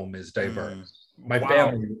home is diverse.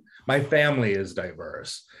 My family is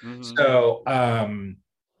diverse. So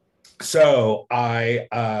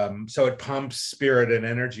it pumps spirit and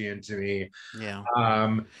energy into me.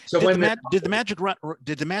 Did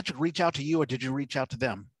the magic reach out to you, or did you reach out to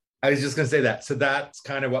them? I was just gonna say that. So that's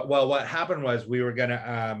kind of what happened was we were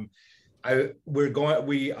gonna Tiger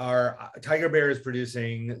Bear is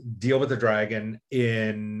producing Deal with the Dragon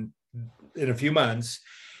in a few months.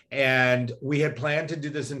 And we had planned to do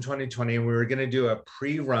this in 2020, and we were going to do a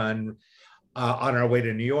pre-run on our way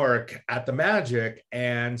to New York at the Magic.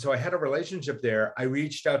 And so I had a relationship there. I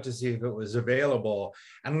reached out to see if it was available.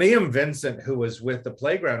 And Liam Vincent, who was with the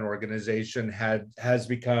Playground organization, has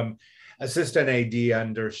become assistant AD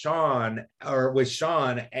under Sean, or with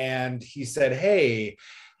Sean. And he said, hey,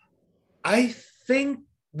 I think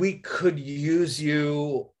we could use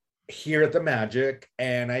you here at the Magic.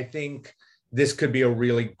 And I think this could be a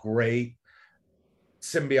really great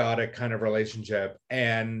symbiotic kind of relationship.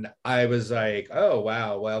 And I was like, oh,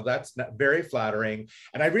 wow, well, that's very flattering.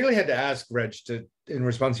 And I really had to ask Reg in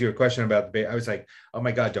response to your question about the Bay, I was like, oh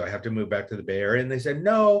my God, do I have to move back to the Bay Area? And they said,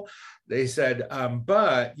 no. They said,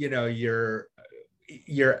 but your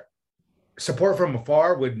support from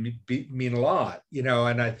afar would mean a lot,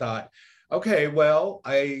 and I thought, okay, well,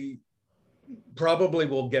 I probably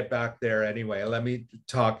will get back there anyway. Let me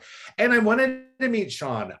talk. And I wanted to meet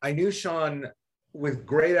Sean. I knew Sean with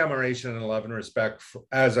great admiration and love and respect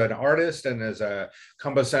as an artist and as a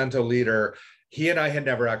Combo Santo leader. He and I had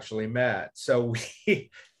never actually met. So it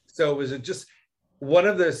was just one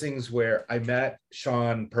of those things where I met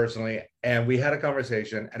Sean personally and we had a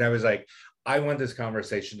conversation, and I was like, I want this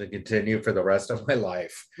conversation to continue for the rest of my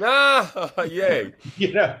life. Yay.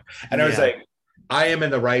 And I was like, I am in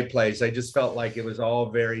the right place. I just felt like it was all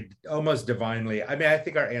very, almost divinely. I mean, I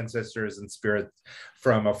think our ancestors and spirit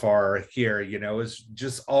from afar here, it was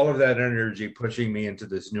just all of that energy pushing me into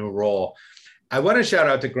this new role. I want to shout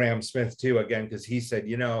out to Graham Smith too, again, because he said,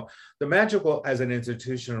 the Magic as an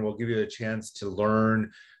institution will give you a chance to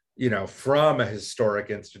learn, from a historic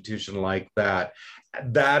institution like that.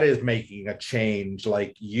 That is making a change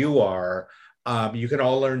like you are. You can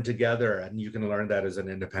all learn together, and you can learn that as an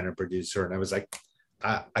independent producer. And I was like,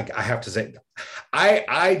 I have to say,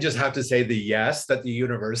 I just have to say the yes that the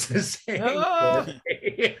universe is saying.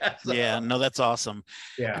 Yeah, no, that's awesome.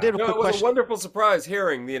 Yeah, it was a wonderful surprise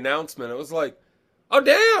hearing the announcement. It was like, oh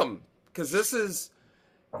damn, because this is,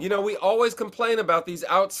 we always complain about these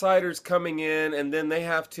outsiders coming in, and then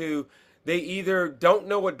they either don't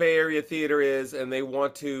know what Bay Area theater is and they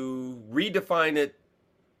want to redefine it,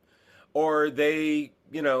 or they,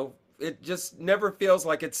 it just never feels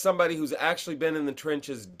like it's somebody who's actually been in the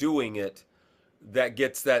trenches doing it that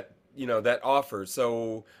gets that, that offer.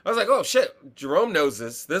 So I was like, oh shit, Jerome knows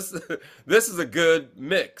this. This is a good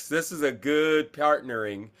mix. This is a good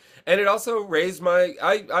partnering. And it also raised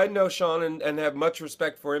I know Sean and have much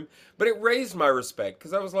respect for him, but it raised my respect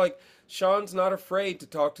because I was like, Sean's not afraid to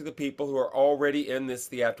talk to the people who are already in this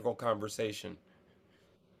theatrical conversation.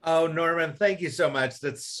 Oh, Norman, thank you so much.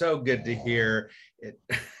 That's so good to hear. It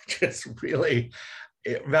just really,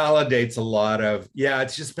 it validates a lot of,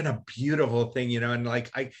 it's just been a beautiful thing, and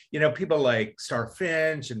like, people like Star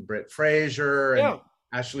Finch and Britt Fraser and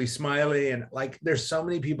Ashley Smiley. And like, there's so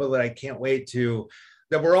many people that I can't wait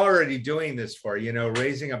that we're already doing this for,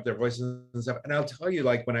 raising up their voices and stuff. And I'll tell you,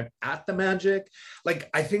 like, when I'm at the Magic, like,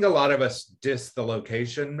 I think a lot of us diss the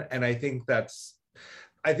location. And I think that's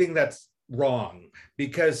wrong,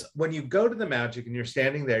 because when you go to the Magic and you're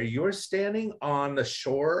standing there, you're standing on the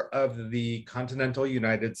shore of the continental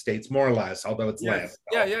United States, more or less, although it's land.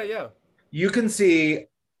 Yeah. You can see,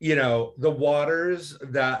 the waters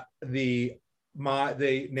that the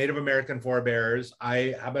the Native American forebears.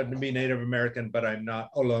 I happen to be Native American, but I'm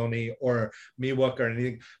not Ohlone or Miwok or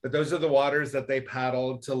anything. But those are the waters that they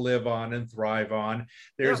paddled to live on and thrive on.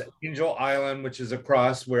 There's Angel Island, which is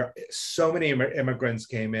across where so many immigrants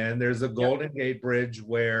came in. There's the Golden Gate Bridge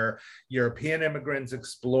where European immigrants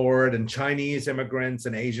explored and Chinese immigrants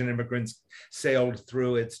and Asian immigrants sailed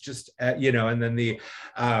through. It's just, and then the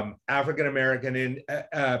African American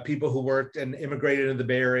people who worked and immigrated into the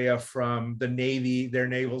Bay Area from the Navy, their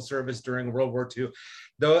naval service during World War II.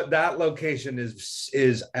 Though that location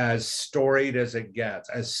is as storied as it gets,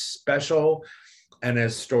 as special and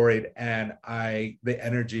as storied, and the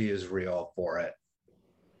energy is real for it.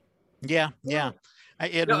 Yeah.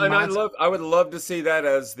 I would love to see that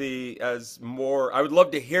as more. I would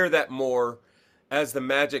love to hear that more as the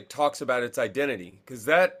Magic talks about its identity, because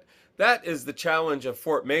that is the challenge of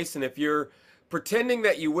Fort Mason. If you're pretending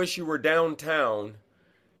that you wish you were downtown,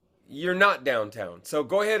 you're not downtown. So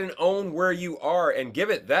go ahead and own where you are and give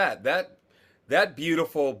it that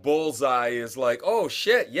beautiful bullseye is like, oh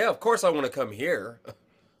shit, yeah, of course I want to come here.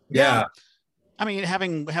 Yeah. I mean,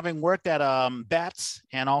 having worked at Bats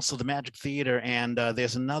and also the Magic Theater, and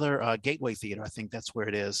there's another Gateway Theater, I think that's where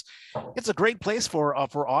it is. It's a great place for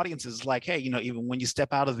audiences. Like, hey, even when you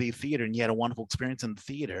step out of the theater and you had a wonderful experience in the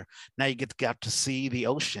theater, now you got to see the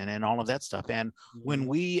ocean and all of that stuff. And when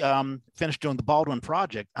we finished doing the Baldwin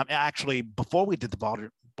Project, actually before we did the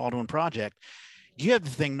Baldwin Project, you have the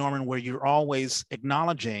thing, Norman, where you're always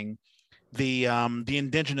acknowledging the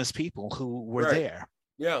indigenous people who were there.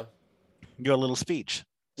 Yeah. Your little speech.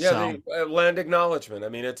 Yeah, the land acknowledgement. I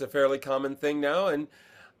mean, it's a fairly common thing now, and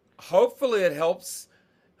hopefully it helps.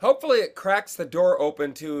 Hopefully it cracks the door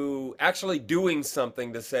open to actually doing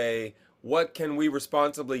something to say, what can we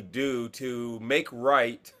responsibly do to make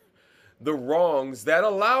right the wrongs that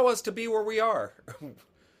allow us to be where we are?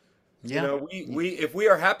 Yeah. We if we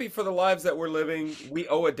are happy for the lives that we're living, we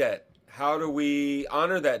owe a debt. How do we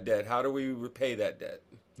honor that debt? How do we repay that debt?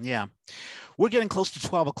 Yeah. We're getting close to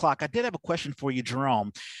 12 o'clock. I did have a question for you,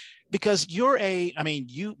 Jerome, because you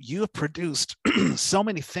have produced so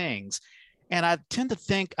many things. And I tend to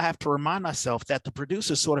think I have to remind myself that the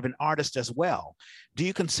producer is sort of an artist as well. Do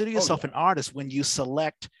you consider yourself an artist when you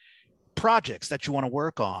select projects that you want to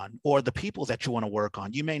work on or the people that you want to work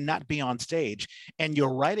on? You may not be on stage and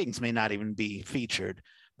your writings may not even be featured.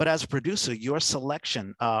 But as a producer, your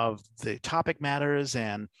selection of the topic matters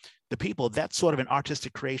and the people, that's sort of an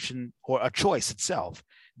artistic creation or a choice itself.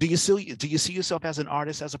 Do you see yourself as an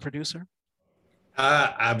artist, as a producer?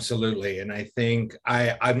 Absolutely. And I think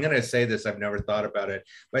I'm going to say this, I've never thought about it,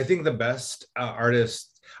 but I think the best I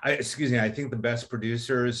think the best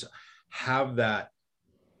producers have that.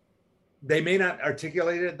 They may not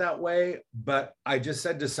articulate it that way, but I just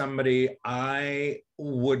said to somebody, I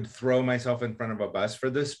would throw myself in front of a bus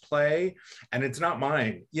for this play, and it's not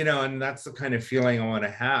mine, and that's the kind of feeling I want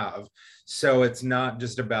to have. So it's not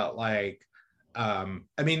just about like,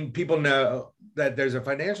 people know that there's a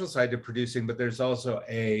financial side to producing, but there's also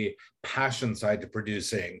a passion side to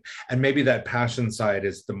producing. And maybe that passion side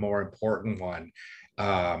is the more important one.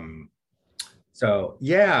 I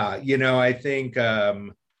think,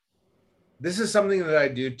 this is something that I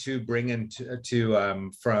do to bring into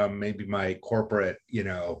from maybe my corporate,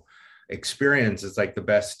 experience. It's like the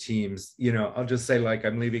best teams, I'll just say like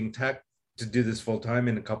I'm leaving tech to do this full time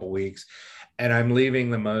in a couple of weeks, and I'm leaving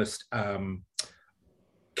the most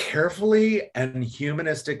carefully and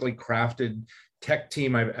humanistically crafted tech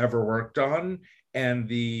team I've ever worked on.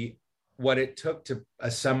 And what it took to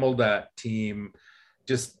assemble that team,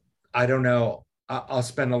 just, I don't know, I'll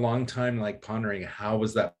spend a long time like pondering how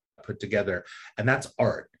was that put together. And that's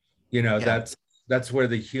art, that's where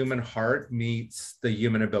the human heart meets the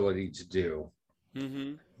human ability to do.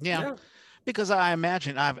 Mm-hmm. Yeah, because I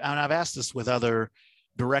imagine I've asked this with other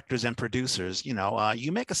directors and producers.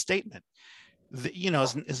 You make a statement.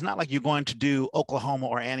 It's not like you're going to do Oklahoma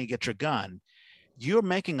or Annie Get Your Gun. You're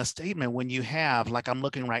making a statement when you have, like I'm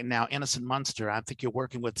looking right now, Innocent Munster. I think you're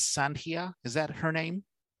working with Sandhya. Is that her name?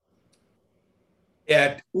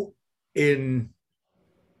 In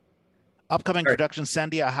upcoming production,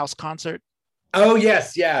 Sandia, a house concert. Oh,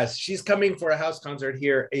 yes. She's coming for a house concert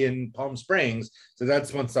here in Palm Springs. So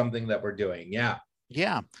that's something that we're doing. Yeah.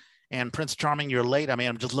 Yeah. And Prince Charming, you're late. I mean,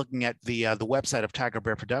 I'm just looking at the website of Tiger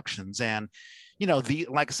Bear Productions. And,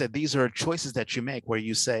 like I said, these are choices that you make where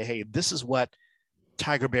you say, hey, this is what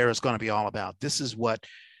Tiger Bear is going to be all about. This is what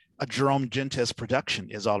a Jerome Gentes production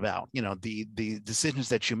is all about. The decisions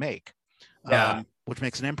that you make, which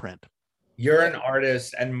makes an imprint. You're an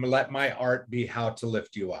artist, and let my art be how to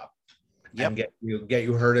lift you up and get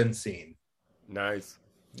you heard and seen. Nice.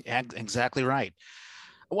 Exactly right.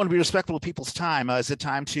 I want to be respectful of people's time. Is it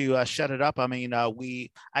time to shut it up? I mean,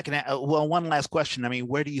 well, one last question. I mean,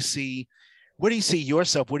 where do you see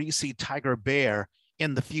yourself? Where do you see Tiger Bear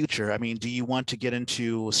in the future? I mean, do you want to get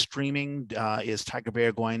into streaming? Is Tiger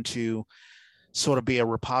Bear going to sort of be a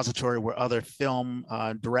repository where other film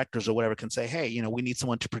directors or whatever can say, hey, we need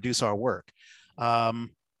someone to produce our work?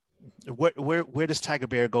 Um, where does Tiger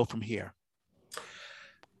Bear go from here?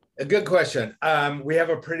 A good question. We have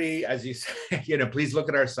a pretty, as you say, please look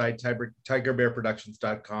at our site,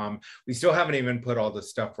 tigerbearproductions.com. We still haven't even put all the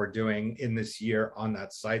stuff we're doing in this year on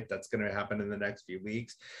that site. That's going to happen in the next few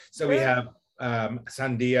weeks. So we have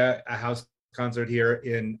Sandia, a house concert here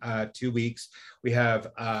in 2 weeks. We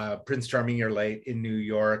have Prince Charming Your Late in New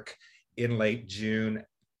York in late June,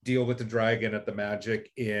 Deal with the Dragon at the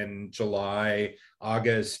Magic in July,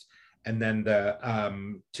 August, and then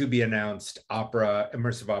the to be announced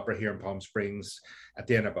immersive opera here in Palm Springs at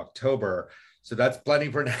the end of October. So that's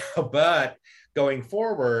plenty for now. But going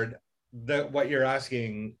forward, what you're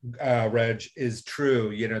asking, Reg, is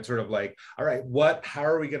true. It's sort of like, all right, how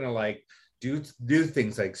are we going to do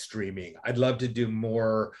things like streaming? I'd love to do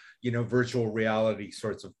more, virtual reality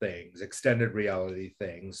sorts of things, extended reality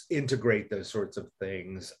things, integrate those sorts of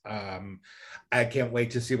things. I can't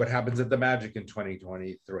wait to see what happens at the Magic in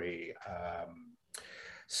 2023.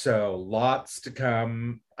 So lots to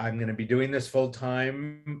come. I'm going to be doing this full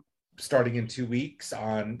time starting in 2 weeks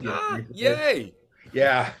on. Yay!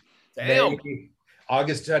 Yeah. Damn.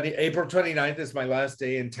 April 29th is my last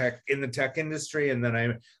day in the tech industry, and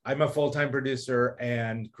then I'm a full-time producer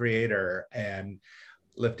and creator, and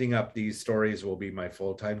lifting up these stories will be my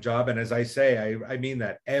full-time job. And as I say, I mean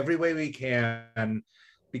that every way we can,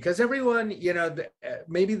 because everyone,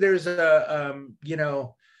 maybe there's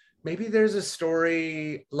a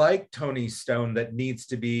story like Tony Stone that needs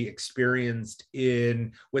to be experienced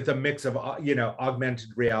with a mix of, augmented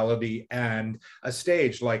reality and a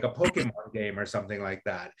stage like a Pokemon game or something like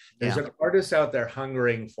that. There's an artist out there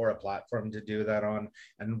hungering for a platform to do that on,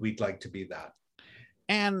 and we'd like to be that.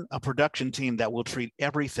 And a production team that will treat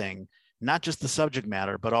everything, not just the subject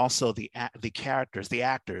matter, but also the characters, the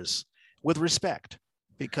actors, with respect.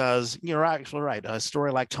 Because you're actually right. A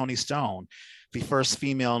story like Tony Stone, the first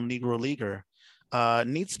female Negro leaguer,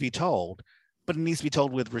 needs to be told, but it needs to be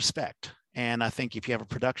told with respect. And I think if you have a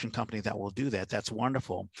production company that will do that, that's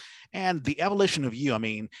wonderful. And the evolution of you, I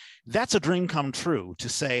mean, that's a dream come true to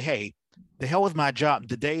say, hey, the hell with my job,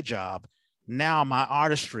 the day job. Now my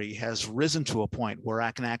artistry has risen to a point where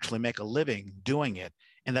I can actually make a living doing it.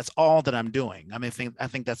 And that's all that I'm doing. I mean, I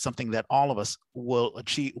think that's something that all of us will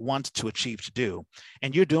want to achieve to do.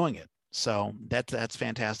 And you're doing it. So that's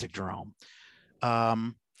fantastic, Jerome.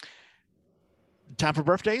 Time for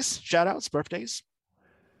birthdays, shout outs, birthdays.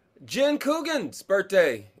 Jen Coogan's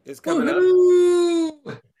birthday is coming up.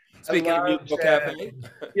 Speaking of Musical Cafe.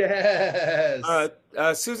 Yes.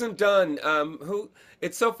 Susan Dunn,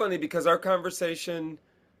 it's so funny because our conversation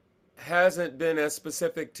hasn't been as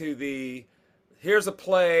specific to here's a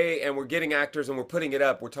play and we're getting actors and we're putting it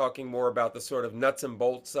up. We're talking more about the sort of nuts and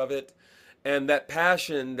bolts of it and that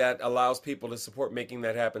passion that allows people to support making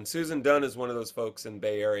that happen. Susan Dunn is one of those folks in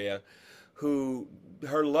Bay Area who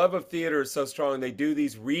her love of theater is so strong. They do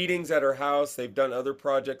these readings at her house. They've done other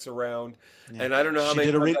projects around. Yeah. And I don't know how many.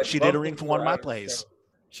 She did a reading for one of my plays.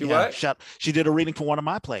 She what? She did a reading for one of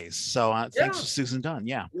my plays. So thanks to Susan Dunn.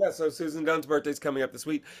 Yeah. Yeah. So Susan Dunn's birthday's coming up this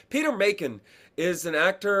week. Peter Macon is an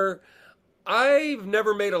actor. I've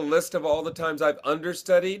never made a list of all the times I've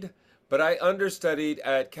understudied, but I understudied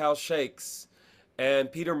at Cal Shakes,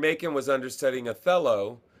 and Peter Macon was understudying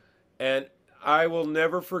Othello, and I will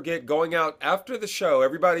never forget going out after the show.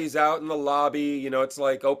 Everybody's out in the lobby, it's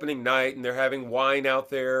like opening night, and they're having wine out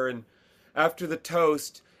there, and after the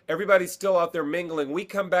toast, everybody's still out there mingling. We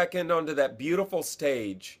come back in onto that beautiful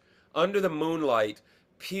stage, under the moonlight.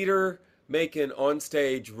 Peter Macon on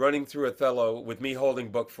stage running through Othello with me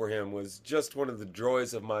holding book for him was just one of the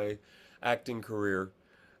joys of my acting career.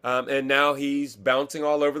 And now he's bouncing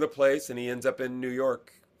all over the place, and he ends up in New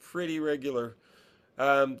York pretty regular.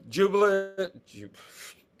 My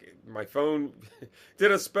phone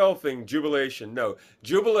did a spell thing, jubilation. No,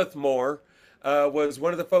 Jubilith Moore was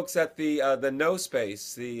one of the folks at the No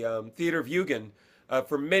Space, the Theater of Eugen,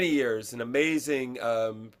 for many years, an amazing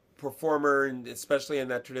performer, and especially in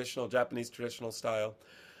that Japanese traditional style.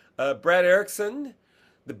 Brad Erickson,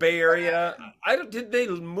 the Bay Area. Did they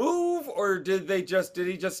move or did he just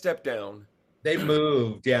step down? They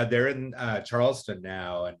moved. Yeah, they're in Charleston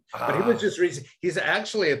now. But he was just recent. He's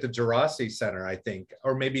actually at the Jurassic Center, I think,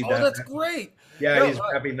 or maybe that's great. Yeah, he's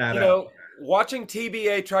wrapping that up. watching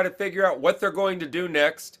TBA try to figure out what they're going to do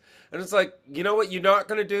next. And it's like, you know what you're not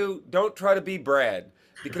going to do? Don't try to be Brad.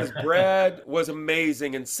 Because Brad was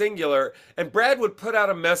amazing and singular. And Brad would put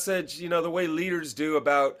out a message, the way leaders do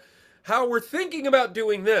about how we're thinking about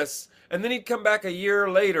doing this. And then he'd come back a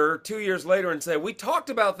year later, 2 years later, and say, we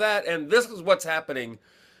talked about that, and this is what's happening.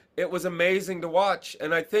 It was amazing to watch.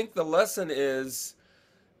 And I think the lesson is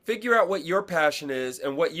figure out what your passion is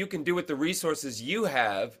and what you can do with the resources you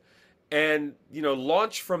have, and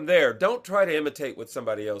launch from there. Don't try to imitate what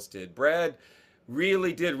somebody else did. Brad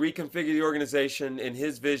really did reconfigure the organization in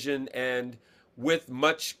his vision, and with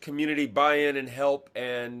much community buy-in and help,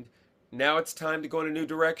 and now it's time to go in a new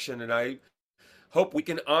direction. And I hope we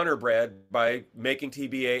can honor Brad by making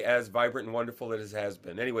TBA as vibrant and wonderful as it has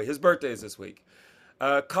been. Anyway, his birthday is this week.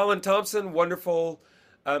 Colin Thompson, wonderful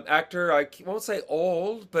actor. I won't say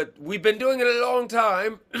old, but we've been doing it a long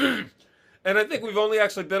time. And I think we've only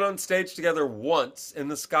actually been on stage together once in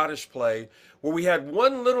the Scottish play, where we had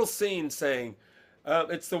one little scene saying,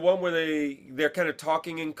 it's the one where they're kind of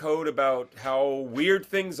talking in code about how weird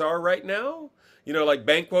things are right now. Like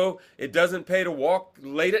Banquo, it doesn't pay to walk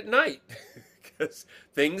late at night because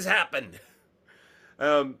things happen.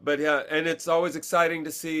 But yeah, and it's always exciting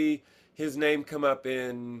to see his name come up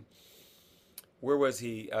in, where was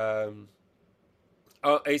he?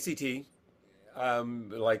 ACT,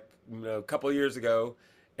 like a couple of years ago,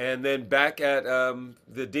 and then back at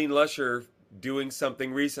the Dean Lusher doing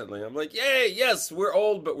something recently. I'm like, yay, yes, we're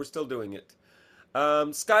old, but we're still doing it.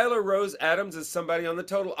 Skylar Rose Adams is somebody on the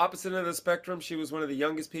total opposite end of the spectrum. She was one of the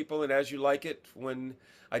youngest people in As You Like It when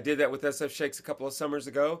I did that with SF Shakes a couple of summers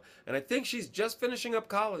ago, and I think she's just finishing up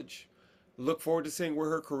college. Look forward to seeing where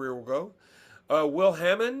her career will go. Will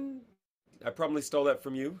Hammond, I probably stole that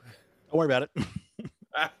from you. Don't worry about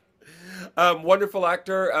it. Wonderful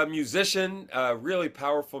actor, musician, really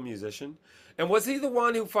powerful musician. And was he the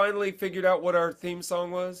one who finally figured out what our theme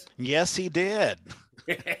song was? Yes, he did.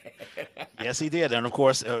 Yes, he did. And of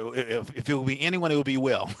course, if it would be anyone, it would be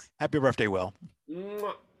Will. Happy birthday, Will.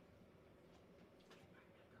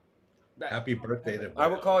 Happy birthday to Will. I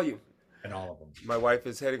will call you. And all of them. My wife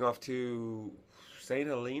is heading off to St.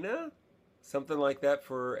 Helena, something like that,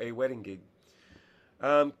 for a wedding gig.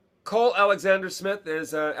 Cole Alexander Smith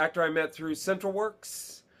is an actor I met through Central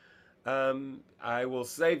Works. I will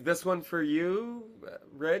save this one for you,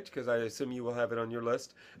 Reg, because I assume you will have it on your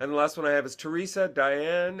list. And the last one I have is Teresa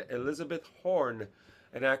Diane Elizabeth Horn,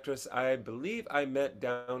 an actress I believe I met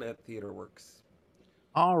down at Theater Works.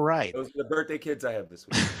 All right. Those are the birthday kids I have this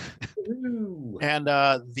week. And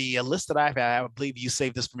the list that I believe you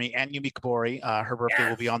saved this for me, and Yumi Kabori, her birthday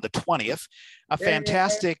will be on the 20th.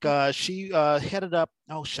 Fantastic. She headed up,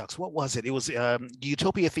 oh shucks, what was it? It was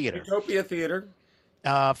Utopia Theater. Utopia Theater.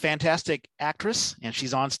 Fantastic actress, and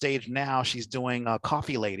she's on stage now. She's doing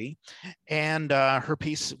Coffee Lady, and her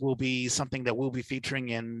piece will be something that we'll be featuring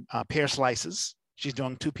in Pear Slices. She's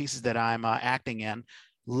doing two pieces that I'm acting in.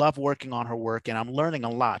 Love working on her work, and I'm learning a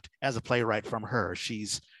lot as a playwright from her. She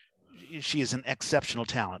is an exceptional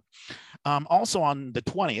talent. Also on the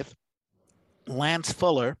 20th, Lance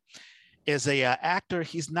Fuller is a actor.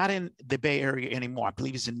 He's not in the Bay Area anymore. I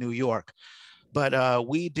believe he's in New York. But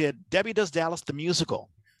we did Debbie Does Dallas the musical,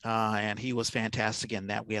 and he was fantastic in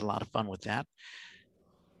that. We had a lot of fun with that.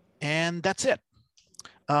 And that's it.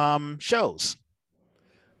 Shows.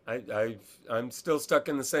 I'm still stuck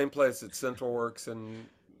in the same place at Central Works and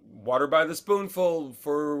Water by the Spoonful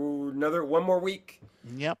for one more week.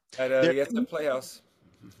 Yep. At the SF Playhouse.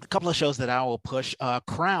 A couple of shows that I will push.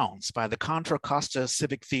 Crowns by the Contra Costa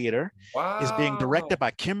Civic Theater is being directed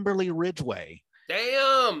by Kimberly Ridgway.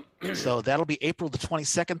 Damn. So that'll be April the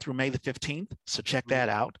 22nd through May the 15th. So check that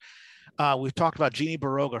out. We've talked about Jeannie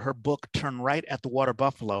Baroga, her book, Turn Right at the Water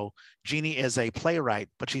Buffalo. Jeannie is a playwright,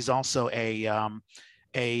 but she's also a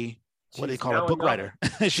what do they call her? Book writer.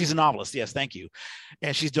 She's a novelist. Yes, thank you.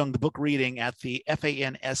 And she's doing the book reading at the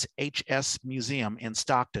FANSHS Museum in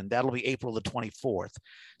Stockton. That'll be April the 24th.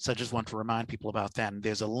 So I just want to remind people about that. And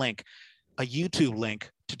there's a link, a YouTube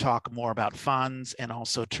link to talk more about funds and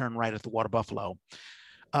also Turn Right at the Water Buffalo.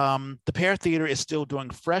 The Pear Theater is still doing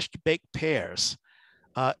Fresh Baked Pears,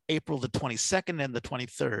 April the 22nd and the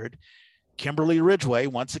 23rd. Kimberly Ridgway,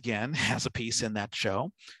 once again, has a piece in that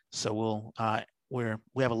show. So we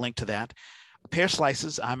have a link to that. Pear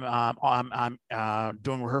Slices, I'm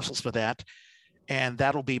doing rehearsals for that. And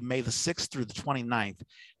that'll be May the 6th through the 29th.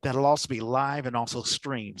 That'll also be live and also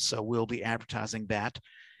streamed. So we'll be advertising that.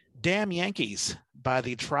 Damn Yankees by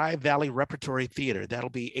the Tri-Valley Repertory Theater. That'll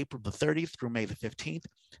be April the 30th through May the 15th.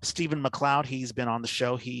 Stephen McLeod, he's been on the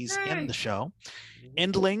show. He's in the show.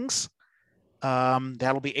 Endlings,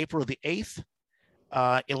 That'll be April the 8th.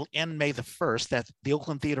 It'll end May the 1st. That the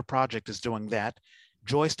Oakland Theater Project is doing that.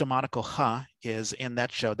 Joyce DeMonico Ha is in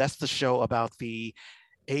that show. That's the show about the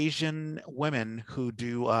Asian women who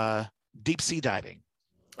do deep sea diving.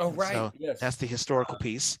 Oh, right. So yes. that's the historical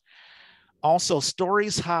piece. Also,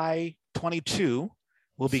 Stories High 22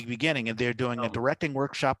 will be beginning, and they're doing a directing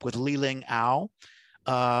workshop with Li Ling Ao.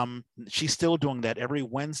 She's still doing that every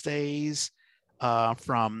Wednesdays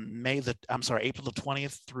from April the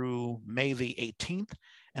 20th through May the 18th,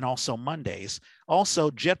 and also Mondays. Also,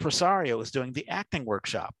 Jet Presario is doing the acting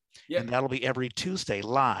workshop, and that'll be every Tuesday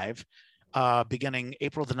live, beginning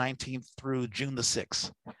April the 19th through June the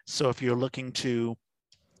 6th. So if you're looking to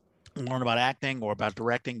learn about acting or about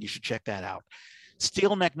directing, you should check that out.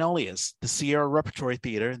 Steel Magnolias, the Sierra Repertory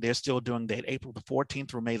Theater, they're still doing that April the 14th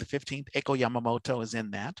through May the 15th. Eiko Yamamoto is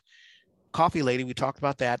in that. Coffee Lady, we talked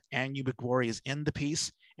about that. Anne McGrory is in the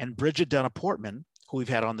piece. And Bridget Dunn Portman, who we've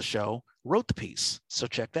had on the show, wrote the piece. So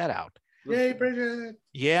check that out. Yay, Bridget.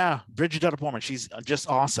 Yeah, Bridget Dunn Portman. She's just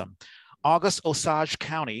awesome. August Osage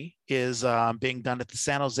County is being done at the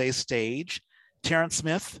San Jose stage. Terrence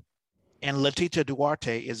Smith and Letitia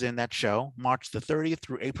Duarte is in that show, March the 30th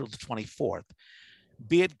through April the 24th.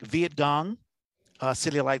 Viet Gong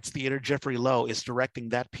City Lights Theater, Jeffrey Lowe is directing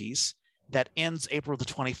that piece. That ends April the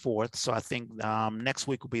 24th. So I think next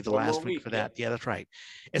week will be the last week for that. Yeah, that's right.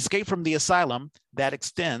 Escape from the Asylum, that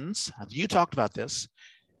extends. You talked about this.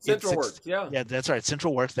 Central Works, yeah. Yeah, that's right.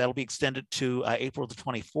 Central Works. That'll be extended to April the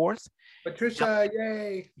 24th. Patricia,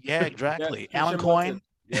 yay. Yeah, exactly. Yeah, Alan Coyne.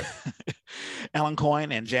 Yeah. Alan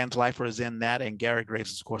Coyne and Jan Gleifer is in that, and Gary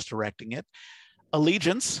Graves is, of course, directing it.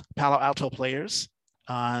 Allegiance, Palo Alto Players.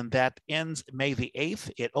 That ends May the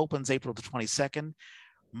 8th. It opens April the 22nd.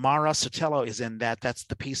 Mara Sotelo is in that. That's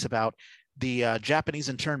the piece about the Japanese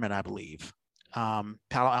internment, I believe. Palo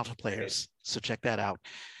Alto Players. So check that out.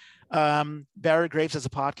 Barry Graves has a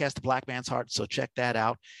podcast, The Black Man's Heart. So check that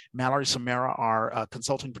out. Mallory Samara, our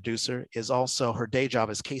consulting producer, is also, her day job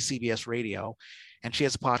is KCBS Radio. And she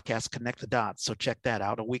has a podcast, Connect the Dots. So check that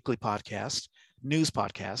out, a weekly podcast, news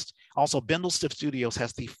podcast. Also, Bindlestiff Studios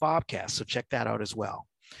has the Fobcast. So check that out as well.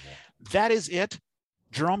 That is it.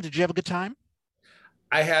 Jerome, did you have a good time?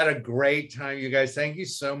 I had a great time, you guys. Thank you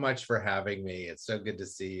so much for having me. It's so good to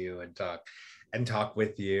see you and talk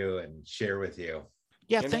with you and share with you.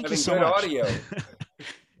 Yeah, and thank you so much. Audio.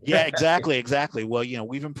 Yeah, exactly. Well,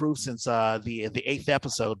 we've improved since the 8th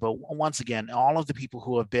episode, but once again, all of the people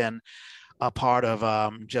who have been a part of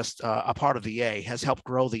a part of the Yay has helped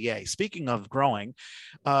grow the Yay. Speaking of growing,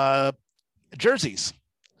 jerseys.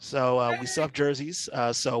 So we still have jerseys.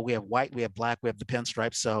 So we have white, we have black, we have the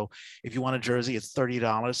pinstripes. So if you want a jersey, it's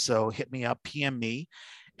 $30. So hit me up, PM me,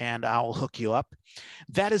 and I'll hook you up.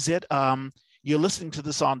 That is it. You're listening to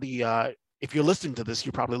this on the, if you're listening to this,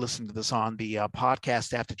 you're probably listening to this on the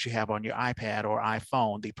podcast app that you have on your iPad or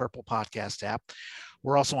iPhone, the Purple Podcast app.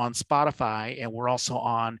 We're also on Spotify, and we're also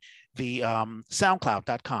on the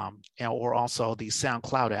SoundCloud.com, or also the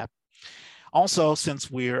SoundCloud app. Also, since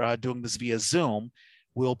we're doing this via Zoom,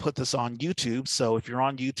 we'll put this on YouTube. So if you're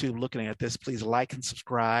on YouTube looking at this, please like and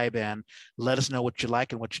subscribe and let us know what you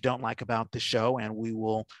like and what you don't like about the show, and we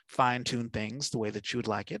will fine tune things the way that you would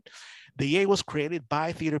like it. The Yay was created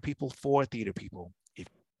by theater people for theater people. If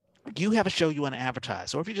you have a show you want to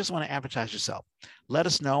advertise, or if you just want to advertise yourself, let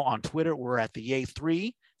us know on Twitter. We're at the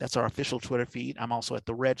Yay3. That's our official Twitter feed. I'm also at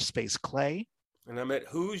the Reg Space Clay. And I'm at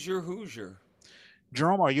Hoosier.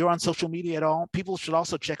 Jerome, are you on social media at all? People should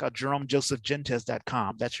also check out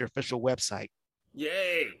JeromeJosephGentes.com. That's your official website.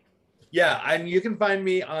 Yay! Yeah, and you can find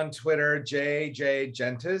me on Twitter, JJ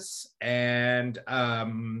Gentes, and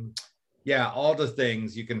all the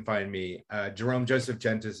things you can find me. Jerome Joseph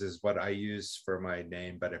Gentes is what I use for my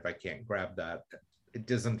name, but if I can't grab that, it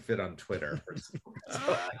doesn't fit on Twitter.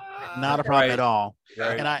 Not a problem at all.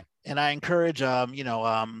 Right. And I encourage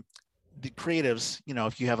the creatives,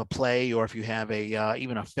 if you have a play or if you have a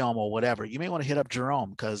even a film or whatever, you may want to hit up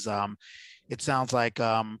Jerome, because it sounds like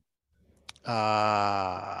I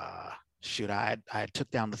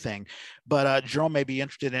took down the thing, but Jerome may be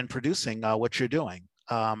interested in producing what you're doing.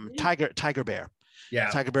 Tiger Bear. Yeah.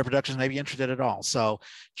 Tiger Bear Productions may be interested at all. So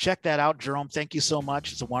check that out. Jerome, thank you so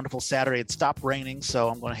much. It's a wonderful Saturday. It stopped raining, so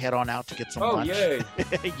I'm going to head on out to get some lunch. Yay.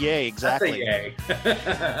 Yay, exactly. Yay.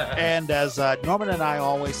 And as Norman and I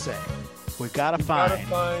always say, we've got to find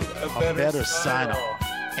a better sign-off.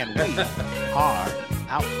 And we are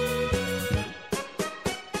out.